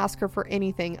try to ask her for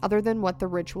anything other than what the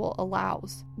ritual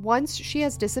allows. Once she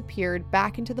has disappeared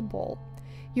back into the bowl,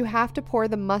 you have to pour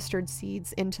the mustard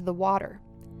seeds into the water.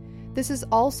 This is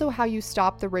also how you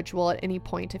stop the ritual at any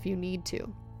point if you need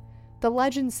to. The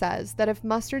legend says that if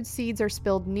mustard seeds are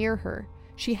spilled near her,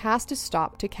 she has to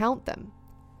stop to count them.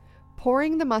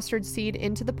 Pouring the mustard seed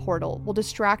into the portal will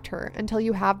distract her until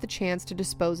you have the chance to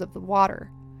dispose of the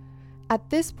water. At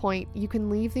this point, you can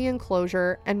leave the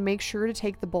enclosure and make sure to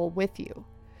take the bowl with you.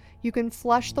 You can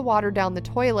flush the water down the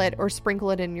toilet or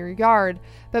sprinkle it in your yard,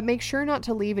 but make sure not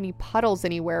to leave any puddles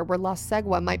anywhere where La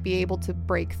Segua might be able to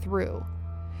break through.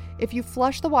 If you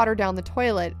flush the water down the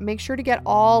toilet, make sure to get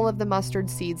all of the mustard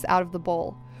seeds out of the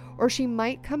bowl, or she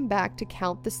might come back to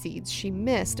count the seeds she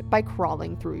missed by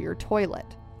crawling through your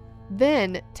toilet.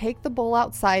 Then, take the bowl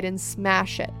outside and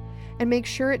smash it, and make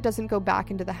sure it doesn't go back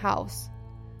into the house.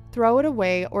 Throw it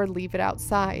away or leave it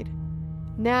outside.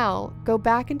 Now, go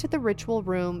back into the ritual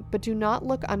room, but do not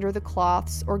look under the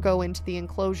cloths or go into the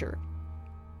enclosure.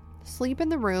 Sleep in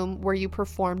the room where you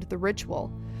performed the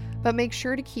ritual, but make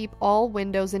sure to keep all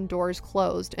windows and doors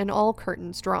closed and all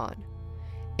curtains drawn.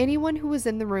 Anyone who was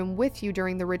in the room with you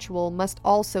during the ritual must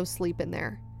also sleep in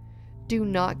there. Do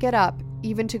not get up,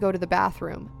 even to go to the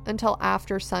bathroom, until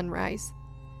after sunrise.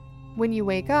 When you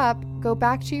wake up, go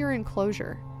back to your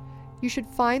enclosure. You should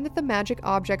find that the magic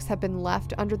objects have been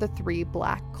left under the 3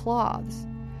 black cloths.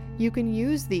 You can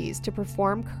use these to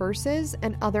perform curses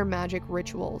and other magic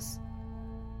rituals.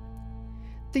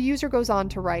 The user goes on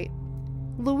to write,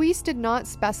 Luis did not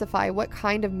specify what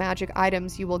kind of magic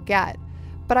items you will get,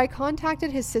 but I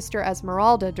contacted his sister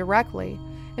Esmeralda directly,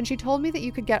 and she told me that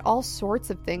you could get all sorts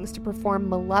of things to perform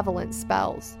malevolent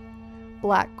spells.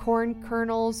 Black corn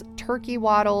kernels, turkey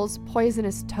wattles,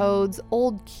 poisonous toads,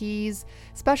 old keys,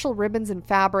 special ribbons and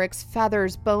fabrics,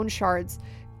 feathers, bone shards,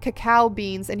 cacao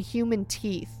beans, and human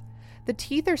teeth. The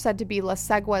teeth are said to be La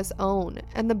Segua's own,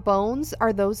 and the bones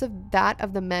are those of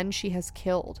the men she has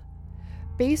killed.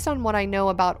 Based on what I know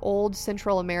about old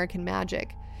Central American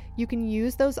magic, you can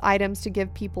use those items to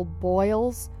give people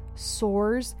boils,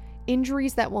 sores,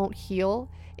 injuries that won't heal,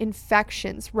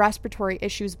 infections, respiratory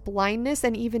issues, blindness,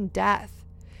 and even death.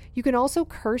 You can also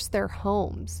curse their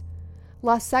homes.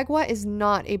 La Segua is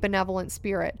not a benevolent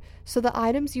spirit, so the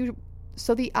items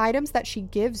that she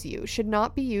gives you should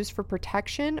not be used for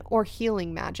protection or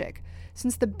healing magic,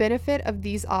 since the benefit of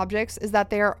these objects is that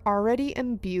they are already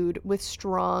imbued with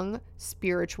strong,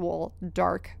 spiritual,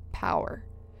 dark power.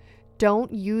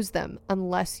 Don't use them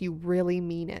unless you really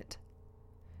mean it.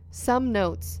 Some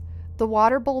notes. The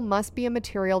water bowl must be a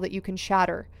material that you can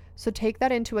shatter, so take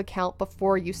that into account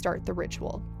before you start the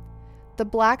ritual. The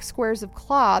black squares of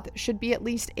cloth should be at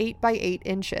least 8 by 8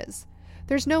 inches.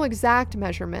 There's no exact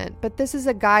measurement, but this is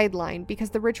a guideline because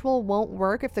the ritual won't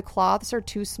work if the cloths are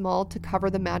too small to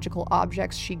cover the magical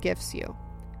objects she gifts you.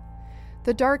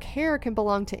 The dark hair can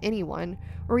belong to anyone,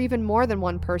 or even more than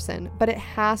one person, but it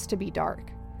has to be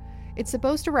dark. It's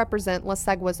supposed to represent La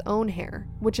Segwa's own hair,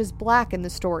 which is black in the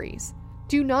stories.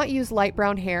 Do not use light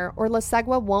brown hair, or La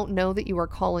Segwa won't know that you are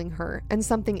calling her, and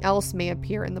something else may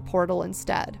appear in the portal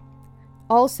instead.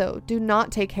 Also, do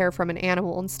not take hair from an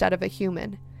animal instead of a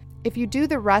human. If you do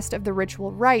the rest of the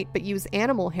ritual right but use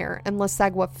animal hair and La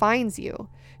Segwa finds you,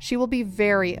 she will be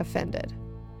very offended.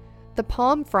 The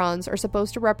palm fronds are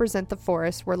supposed to represent the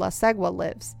forest where La Segwa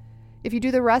lives. If you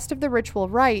do the rest of the ritual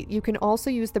right, you can also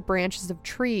use the branches of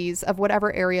trees of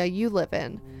whatever area you live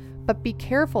in, but be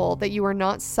careful that you are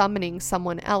not summoning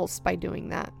someone else by doing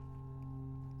that.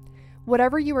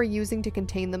 Whatever you are using to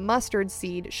contain the mustard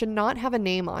seed should not have a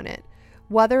name on it.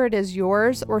 Whether it is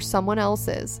yours or someone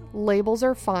else's, labels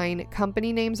are fine,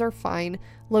 company names are fine,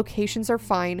 locations are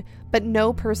fine, but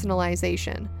no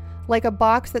personalization. Like a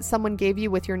box that someone gave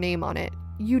you with your name on it.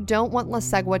 You don't want La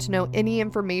Segwa to know any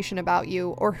information about you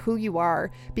or who you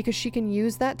are, because she can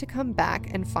use that to come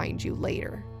back and find you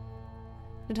later.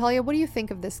 Natalia, what do you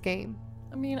think of this game?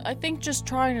 I mean, I think just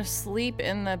trying to sleep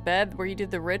in the bed where you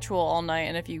did the ritual all night,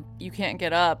 and if you can't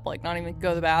get up, like not even go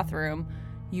to the bathroom,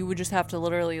 you would just have to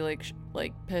literally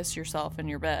like piss yourself in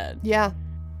your bed. Yeah.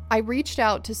 I reached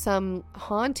out to some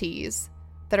haunties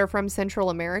that are from Central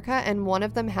America, and one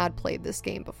of them had played this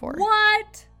game before.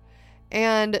 What?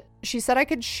 And she said I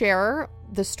could share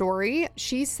the story.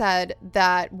 She said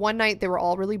that one night they were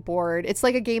all really bored. It's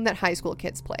like a game that high school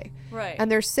kids play. Right. And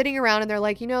they're sitting around and they're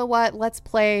like, you know what? Let's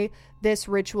play this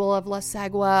ritual of La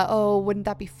Segwa. Oh, wouldn't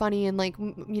that be funny? And like,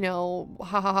 you know,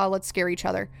 ha ha ha, let's scare each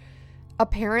other.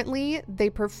 Apparently, they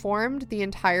performed the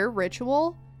entire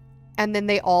ritual and then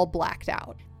they all blacked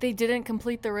out. They didn't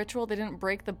complete the ritual? They didn't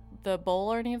break the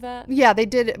bowl or any of that? Yeah, they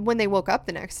did when they woke up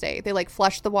the next day. They like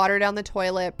flushed the water down the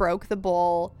toilet, broke the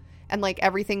bowl, and like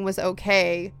everything was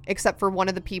okay, except for one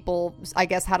of the people, I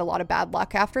guess, had a lot of bad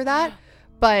luck after that.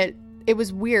 But it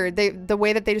was weird. The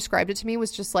way that they described it to me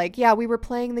was just like, yeah, we were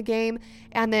playing the game,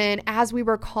 and then as we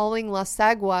were calling La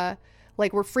Segwa,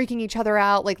 like we're freaking each other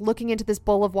out, like looking into this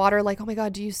bowl of water, like, oh my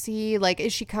God, do you see? Like,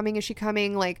 is she coming? Is she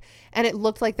coming? Like, and it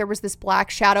looked like there was this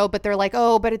black shadow, but they're like,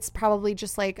 oh, but it's probably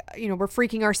just like, you know, we're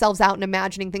freaking ourselves out and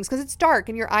imagining things because it's dark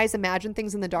and your eyes imagine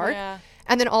things in the dark. Yeah.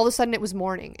 And then all of a sudden it was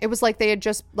morning. It was like they had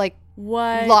just like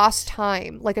What? lost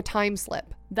time, like a time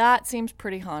slip. That seems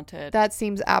pretty haunted. That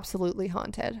seems absolutely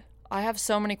haunted. I have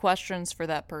so many questions for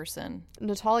that person.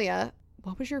 Natalia,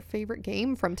 what was your favorite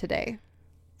game from today?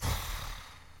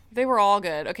 They were all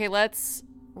good. Okay, let's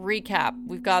recap.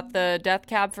 We've got the death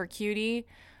cab for Cutie.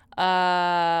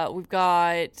 We've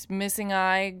got missing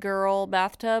eye girl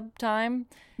bathtub time.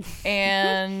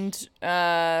 And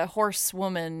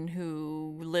horsewoman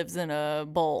who lives in a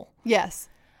bowl. Yes.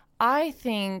 I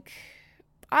think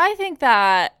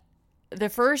that the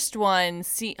first one,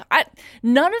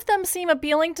 none of them seem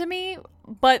appealing to me,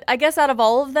 but I guess out of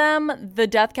all of them, the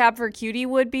death cab for Cutie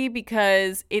would be,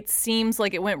 because it seems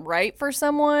like it went right for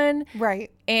someone.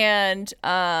 Right. And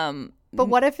but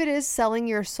what if it is selling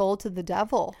your soul to the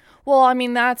devil? well, I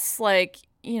mean, that's like,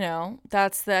 you know,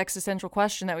 that's the existential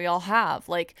question that we all have.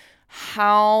 Like,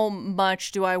 how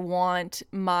much do I want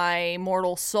my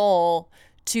mortal soul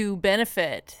to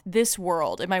benefit this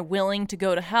world? Am I willing to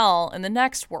go to hell in the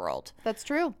next world? That's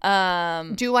true.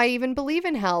 Do I even believe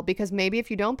in hell? Because maybe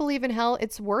if you don't believe in hell,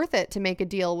 it's worth it to make a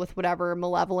deal with whatever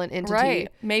malevolent entity. Right.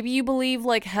 Maybe you believe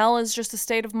like hell is just a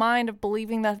state of mind of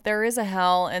believing that there is a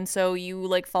hell, and so you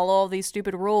like follow all these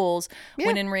stupid rules,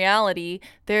 when in reality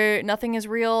nothing is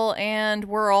real and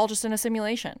we're all just in a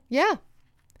simulation. Yeah.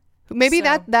 Maybe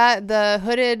that the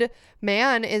hooded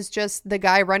man is just the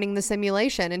guy running the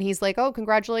simulation, and he's like, oh,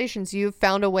 congratulations, you've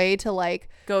found a way to like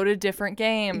go to different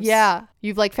games. Yeah.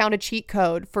 You've like found a cheat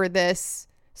code for this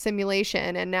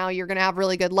simulation, and now you're going to have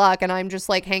really good luck, and I'm just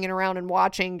like hanging around and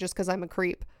watching just because I'm a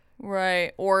creep.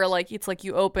 Right. Or like it's like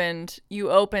you opened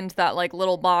that like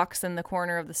little box in the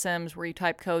corner of the Sims where you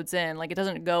type codes in. Like it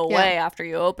doesn't go away after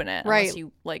you open it unless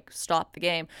you like stop the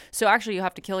game. So actually you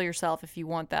have to kill yourself if you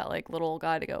want that like little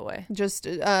guy to go away. Just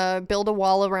build a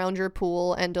wall around your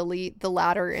pool and delete the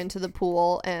ladder into the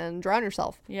pool and drown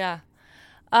yourself. Yeah.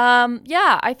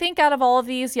 Yeah, I think out of all of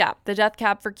these, the death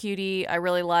cab for Cutie, I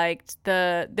really liked.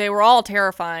 They were all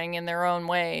terrifying in their own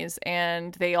ways,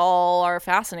 and they all are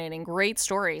fascinating. Great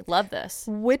story. Love this.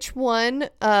 Which one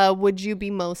would you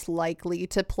be most likely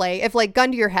to play? If like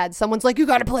gun to your head, someone's like, you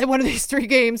got to play one of these 3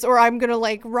 games or I'm going to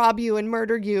like rob you and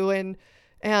murder you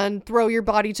and throw your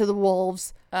body to the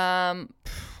wolves.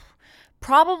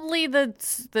 Probably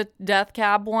the death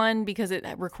cab one, because it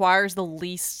requires the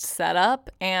least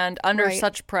setup, and under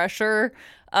such pressure,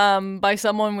 by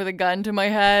someone with a gun to my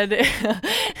head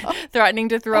threatening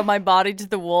to throw my body to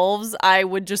the wolves, I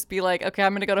would just be like, okay,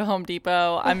 I'm going to go to Home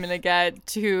Depot. I'm going to get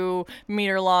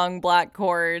 2-meter-long black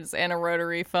cords and a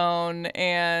rotary phone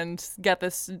and get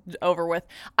this over with.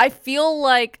 I feel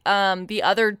like the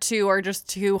other two are just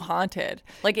too haunted.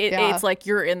 Like, it's like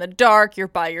you're in the dark, you're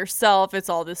by yourself, it's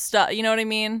all this stuff. You know what I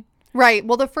mean? Right.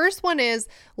 Well, the first one is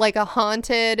like a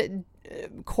haunted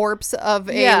corpse of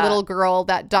a little girl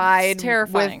that died. It's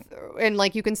terrifying. And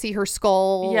like you can see her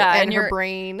skull and her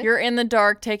brain. You're in the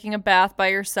dark taking a bath by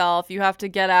yourself. You have to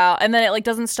get out. And then it like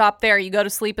doesn't stop there. You go to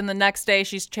sleep and the next day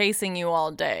she's chasing you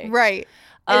all day. Right.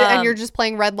 And you're just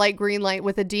playing red light, green light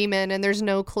with a demon, and there's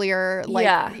no clear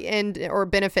end or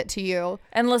benefit to you.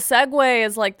 And La Segue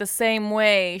is like the same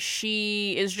way.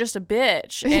 She is just a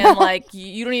bitch, and like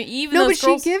you don't even. No, but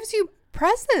girls, she gives you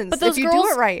presents. But those girls,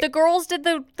 do it right. The girls did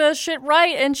the shit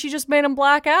right, and she just made them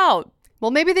black out.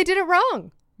 Well, maybe they did it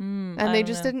wrong, and they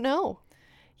just didn't know.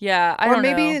 Yeah, I don't know.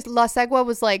 Or maybe La Segua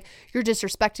was like, you're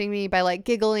disrespecting me by like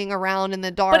giggling around in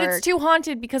the dark. But it's too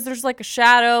haunted because there's like a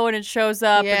shadow and it shows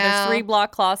up and there's 3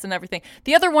 block cloths and everything.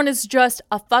 The other one is just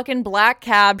a fucking black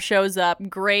cab shows up.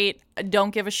 Great. Don't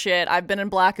give a shit. I've been in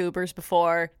black Ubers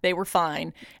before. They were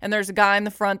fine. And there's a guy in the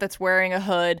front that's wearing a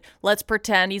hood. Let's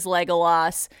pretend he's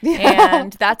Legolas.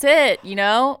 And that's it, you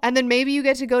know? And then maybe you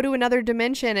get to go to another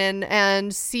dimension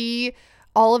and see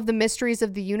all of the mysteries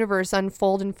of the universe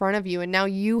unfold in front of you, and now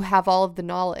you have all of the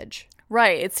knowledge.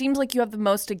 Right. It seems like you have the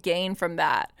most to gain from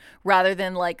that, rather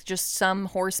than like just some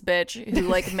horse bitch who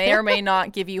like may or may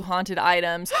not give you haunted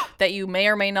items that you may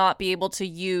or may not be able to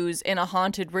use in a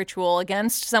haunted ritual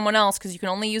against someone else, because you can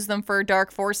only use them for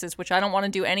dark forces, which I don't want to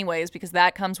do anyways because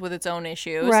that comes with its own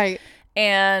issues. Right.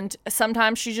 And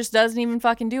sometimes she just doesn't even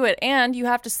fucking do it. And you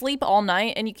have to sleep all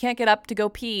night and you can't get up to go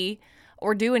pee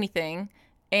or do anything.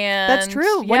 And that's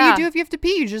true. What do you do if you have to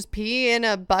pee? You just pee in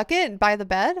a bucket by the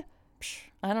bed?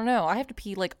 I don't know. I have to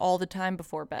pee like all the time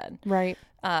before bed. Right.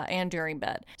 And during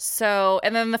bed. So,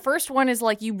 and then the first one is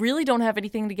like, you really don't have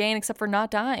anything to gain except for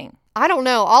not dying. I don't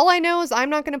know. All I know is I'm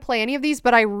not going to play any of these,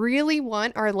 but I really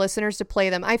want our listeners to play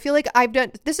them. I feel like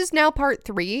this is now part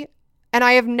 3. And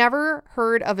I have never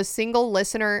heard of a single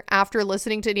listener after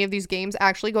listening to any of these games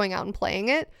actually going out and playing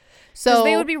it. So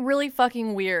they would be really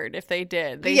fucking weird if they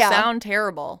did. They sound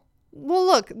terrible. Well,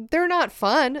 look, they're not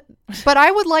fun, but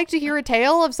I would like to hear a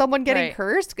tale of someone getting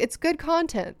cursed. It's good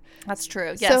content. That's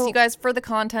true. Yes, you guys, for the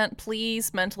content,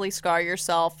 please mentally scar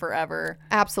yourself forever.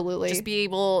 Absolutely. Just be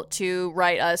able to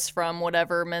write us from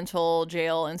whatever mental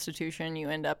jail institution you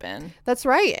end up in. That's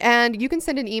right. And you can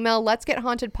send an email,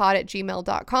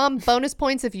 letsgethauntedpod@gmail.com. Bonus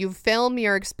points if you film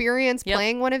your experience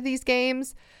playing one of these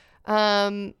games.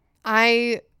 I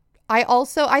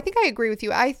think I agree with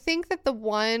you. I think that the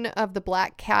one of the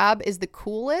black cab is the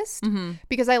coolest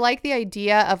because I like the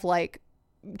idea of like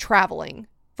traveling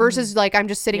versus like I'm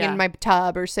just sitting in my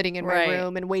tub or sitting in my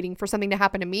room and waiting for something to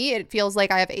happen to me. It feels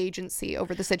like I have agency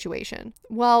over the situation.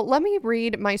 Well, let me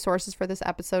read my sources for this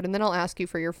episode and then I'll ask you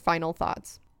for your final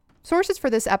thoughts. Sources for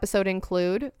this episode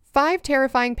include 5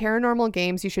 Terrifying Paranormal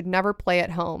Games You Should Never Play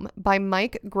at Home by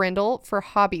Mike Grindle for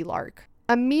Hobby Lark.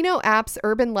 Amino App's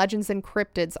Urban Legends and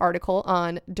Cryptids article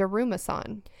on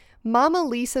Darumasan. Mama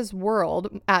Lisa's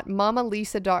World at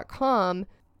mamalisa.com,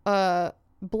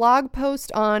 blog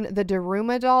post on the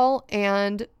Daruma doll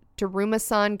and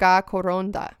Darumasan ga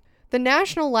Koronda. The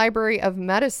National Library of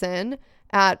Medicine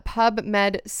at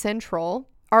PubMed Central,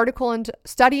 article and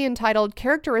study entitled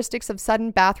Characteristics of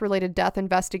Sudden Bath-Related Death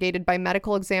Investigated by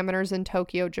Medical Examiners in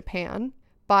Tokyo, Japan,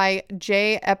 by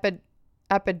J.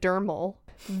 Epidermal.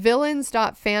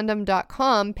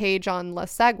 Villains.fandom.com page on La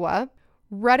Segua,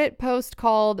 Reddit post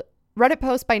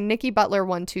by Nikki Butler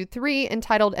 123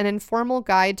 entitled An Informal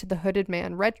Guide to the Hooded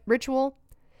Man Ritual,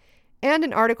 and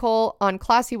an article on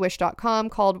classywish.com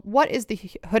called What is the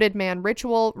Hooded Man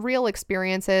Ritual? Real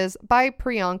Experiences by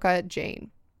Priyanka Jain.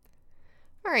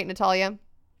 All right, Natalia,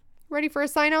 ready for a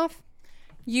sign off?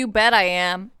 You bet I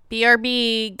am.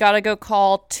 BRB, gotta go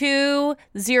call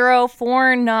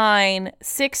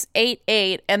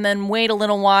 2049-688 and then wait a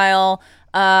little while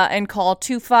and call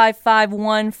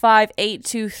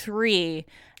 25515823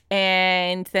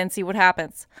 and then see what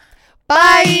happens.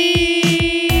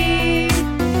 Bye!